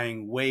they're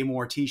buying way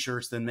more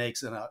t-shirts than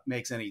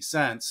makes any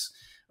sense.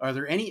 Are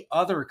there any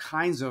other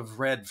kinds of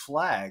red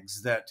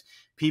flags that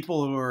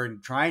people who are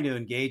trying to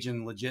engage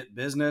in legit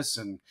business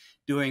and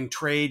doing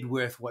trade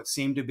with what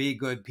seem to be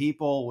good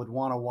people would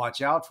want to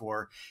watch out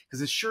for?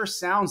 Because it sure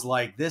sounds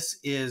like this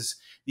is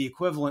the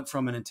equivalent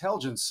from an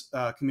intelligence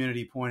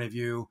community point of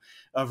view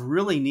of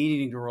really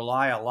needing to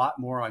rely a lot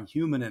more on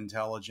human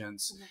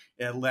intelligence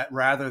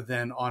rather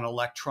than on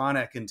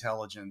electronic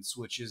intelligence,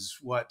 which is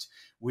what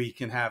we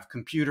can have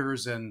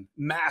computers and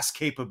mass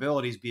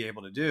capabilities be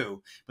able to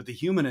do. But the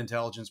human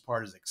intelligence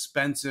part is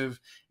expensive,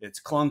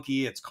 it's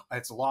clunky,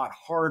 it's a lot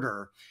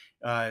harder.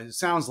 It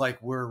sounds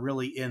like we're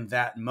really in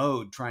that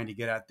mode, trying to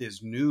get at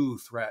this new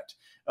threat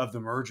of the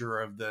merger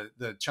of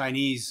the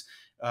Chinese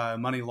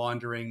money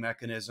laundering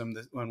mechanism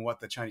and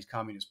what the Chinese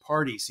Communist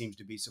Party seems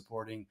to be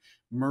supporting,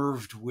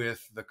 merged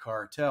with the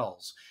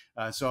cartels.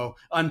 So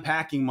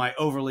unpacking my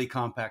overly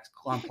complex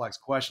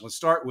question, let's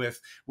start with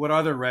what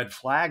other red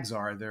flags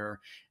are there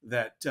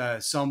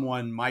that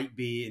someone might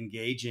be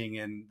engaging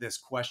in this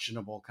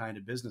questionable kind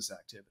of business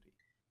activity?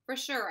 For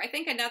sure. I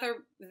think another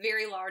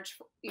very large,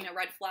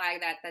 red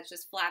flag that's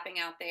just flapping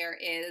out there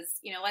is,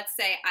 let's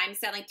say I'm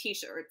selling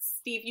t-shirts.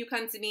 Steve, you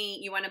come to me,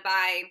 you want to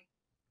buy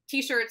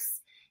t-shirts.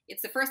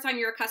 It's the first time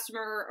you're a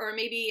customer or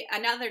maybe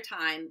another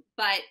time,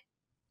 but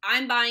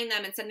I'm buying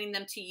them and sending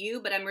them to you,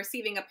 but I'm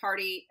receiving a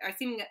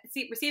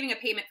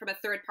payment from a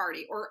third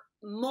party, or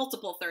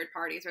multiple third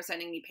parties are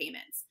sending me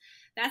payments.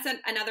 That's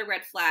another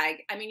red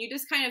flag. I mean, you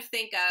just kind of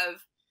think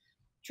of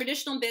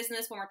traditional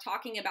business when we're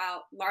talking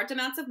about large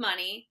amounts of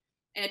money.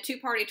 In a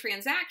two-party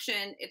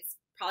transaction, it's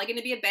probably going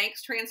to be a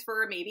bank's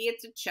transfer. Maybe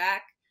it's a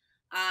check.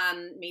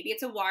 Maybe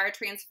it's a wire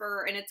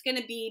transfer, and it's going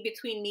to be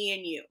between me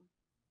and you.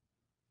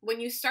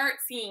 When you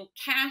start seeing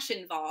cash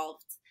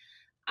involved,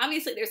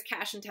 obviously there's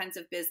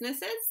cash-intensive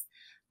businesses,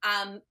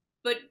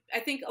 but I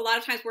think a lot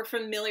of times we're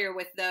familiar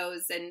with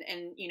those and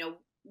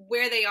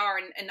where they are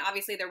and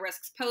obviously the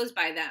risks posed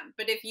by them.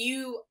 But if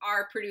you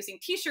are producing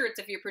t-shirts,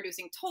 if you're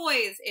producing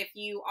toys, if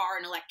you are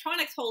an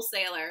electronics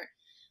wholesaler,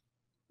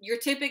 you're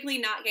typically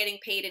not getting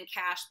paid in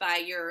cash by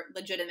your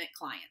legitimate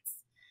clients.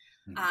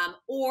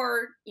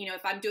 Or,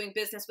 if I'm doing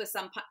business with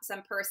some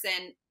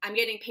person, I'm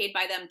getting paid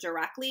by them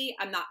directly.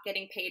 I'm not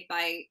getting paid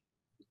by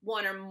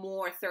one or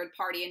more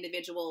third-party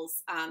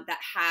individuals that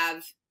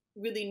have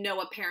really no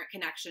apparent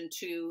connection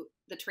to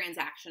the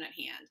transaction at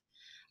hand.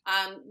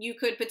 You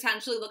could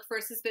potentially look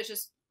for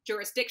suspicious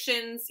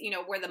jurisdictions,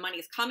 where the money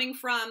is coming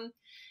from.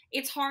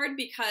 It's hard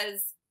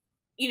because,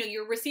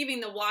 you're receiving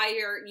the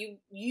wire,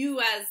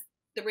 you as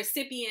the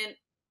recipient,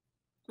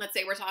 let's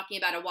say we're talking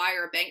about a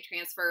wire or bank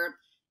transfer,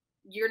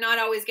 you're not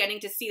always getting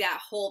to see that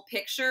whole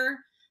picture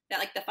that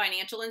like the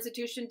financial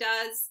institution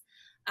does.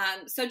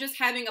 So just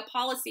having a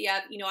policy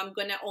of, I'm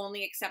going to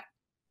only accept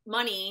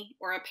money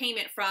or a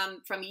payment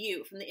from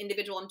you, from the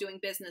individual I'm doing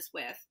business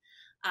with.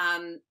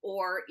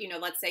 Or,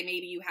 let's say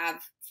maybe you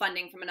have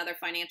funding from another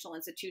financial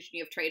institution,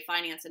 you have trade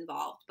finance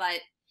involved, but,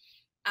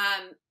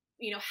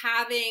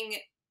 having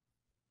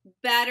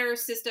better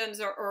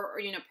systems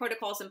or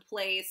protocols in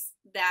place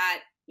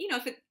that,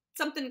 if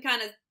something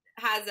kind of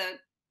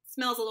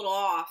smells a little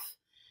off,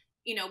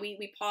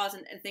 we pause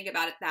and think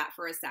about that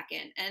for a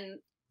second. And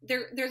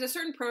there's a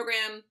certain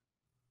program,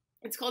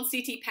 it's called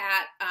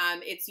CTPAT.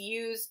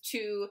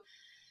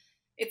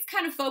 It's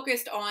kind of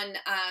focused on,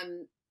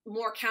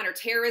 more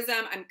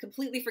counterterrorism. I'm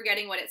completely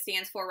forgetting what it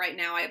stands for right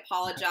now. I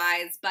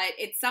apologize, but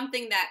it's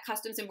something that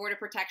Customs and Border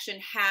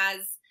Protection has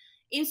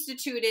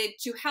instituted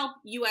to help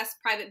U.S.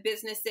 private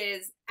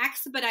businesses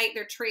expedite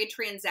their trade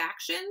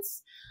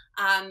transactions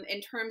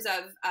in terms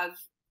of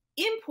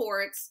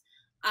imports.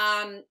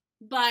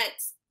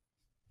 But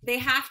they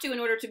have to, in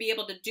order to be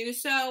able to do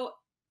so,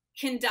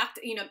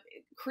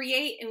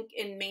 create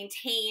and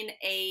maintain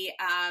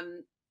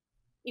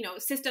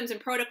systems and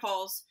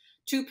protocols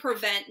to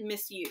prevent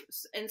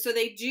misuse. And so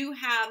they've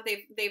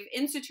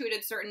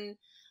instituted certain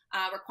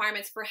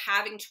requirements for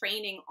having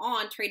training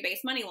on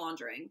trade-based money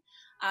laundering.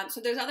 So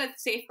there's other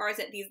safeguards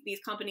that these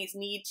companies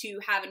need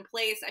to have in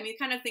place. I mean,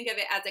 kind of think of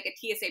it as like a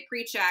TSA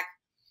pre-check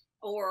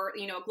or,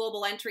 a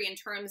global entry in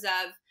terms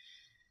of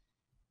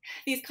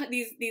these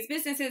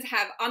businesses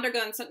have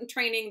undergone certain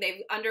training.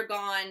 They've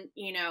undergone,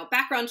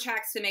 background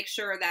checks to make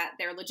sure that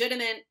they're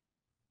legitimate.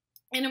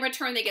 And in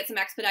return, they get some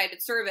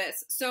expedited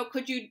service. So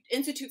could you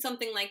institute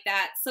something like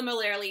that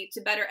similarly to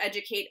better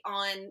educate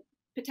on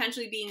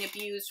potentially being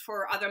abused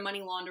for other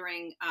money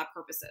laundering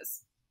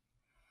purposes?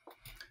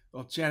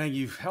 Well, Channing,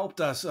 you've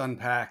helped us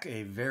unpack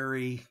a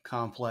very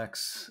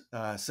complex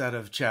set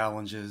of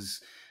challenges.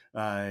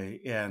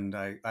 And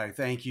I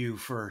thank you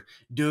for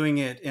doing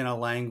it in a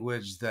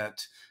language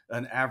that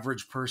an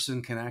average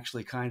person can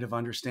actually kind of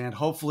understand.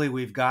 Hopefully,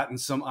 we've gotten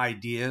some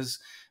ideas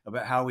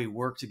about how we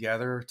work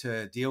together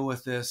to deal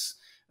with this.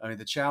 I mean,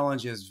 the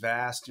challenge is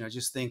vast.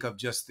 Just think of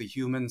just the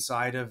human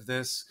side of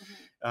this.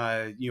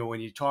 Mm-hmm.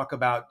 When you talk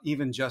about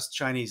even just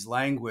Chinese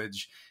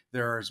language,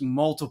 there's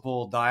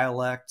multiple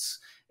dialects.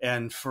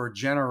 And for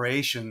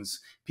generations,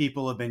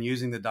 people have been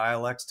using the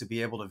dialects to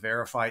be able to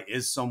verify,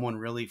 is someone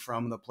really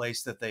from the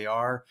place that they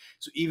are?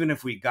 So even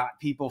if we got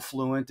people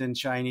fluent in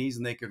Chinese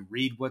and they could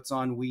read what's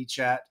on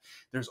WeChat,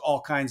 there's all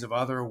kinds of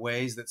other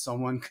ways that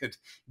someone could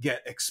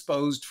get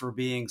exposed for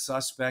being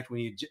suspect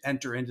when you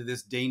enter into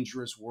this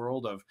dangerous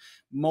world of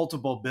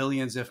multiple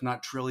billions, if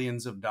not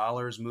trillions of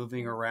dollars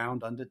moving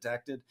around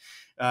undetected.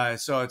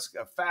 So it's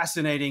a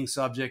fascinating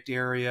subject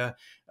area,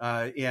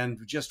 and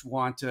just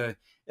want to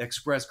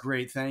express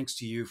great thanks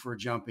to you for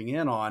jumping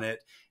in on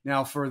it.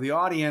 Now, for the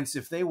audience,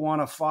 if they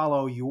want to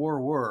follow your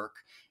work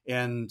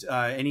and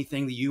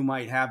anything that you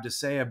might have to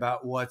say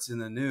about what's in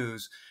the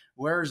news,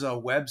 where's a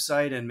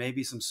website and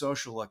maybe some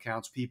social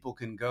accounts people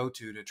can go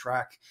to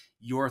track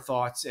your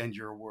thoughts and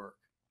your work?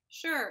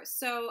 Sure.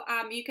 So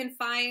you can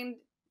find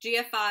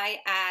GFI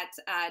at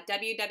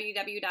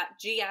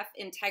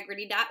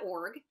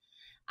www.gfintegrity.org.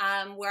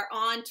 We're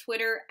on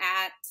Twitter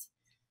at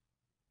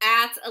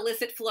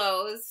Illicit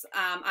Flows.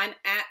 I'm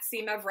at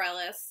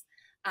Mavrellis.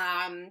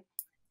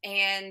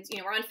 And,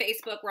 we're on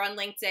Facebook, we're on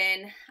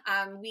LinkedIn.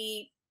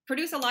 We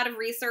produce a lot of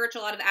research, a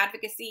lot of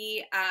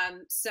advocacy.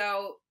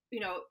 So,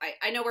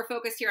 I know we're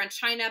focused here on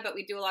China, but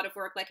we do a lot of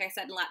work, like I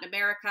said, in Latin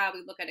America.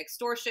 We look at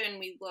extortion.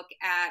 We look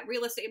at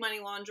real estate money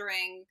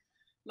laundering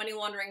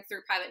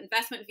through private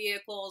investment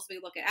vehicles. We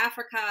look at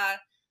Africa.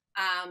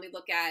 We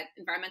look at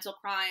environmental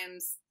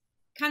crimes,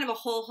 kind of a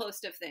whole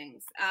host of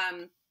things.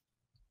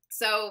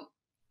 So,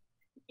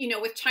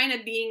 with China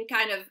being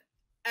kind of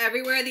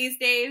everywhere these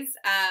days,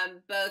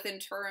 both in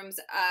terms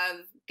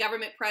of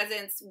government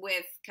presence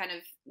with kind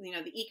of,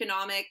 the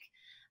economic,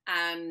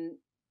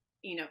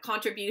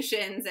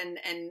 contributions and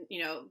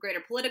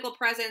greater political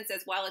presence,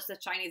 as well as the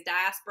Chinese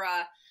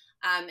diaspora,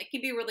 it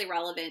can be really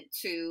relevant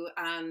to,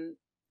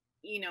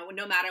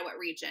 no matter what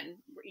region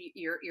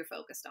you're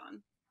focused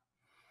on.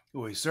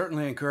 We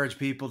certainly encourage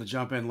people to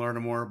jump in,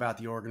 learn more about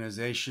the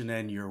organization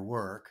and your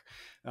work.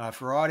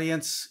 For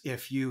audience,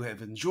 if you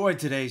have enjoyed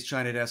today's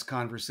China Desk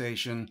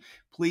conversation,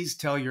 please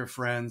tell your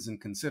friends and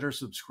consider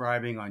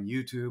subscribing on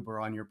YouTube or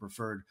on your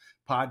preferred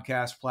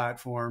podcast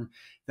platform.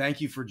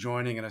 Thank you for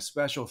joining, and a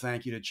special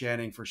thank you to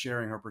Channing for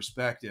sharing her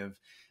perspective.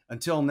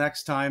 Until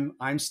next time,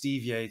 I'm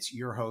Steve Yates,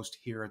 your host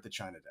here at the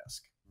China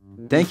Desk.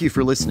 Thank you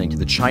for listening to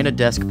the China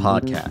Desk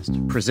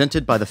podcast,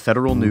 presented by the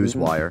Federal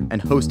Newswire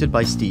and hosted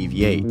by Steve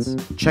Yates.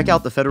 Check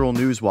out the Federal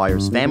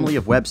Newswire's family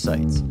of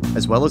websites,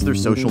 as well as their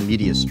social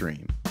media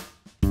stream.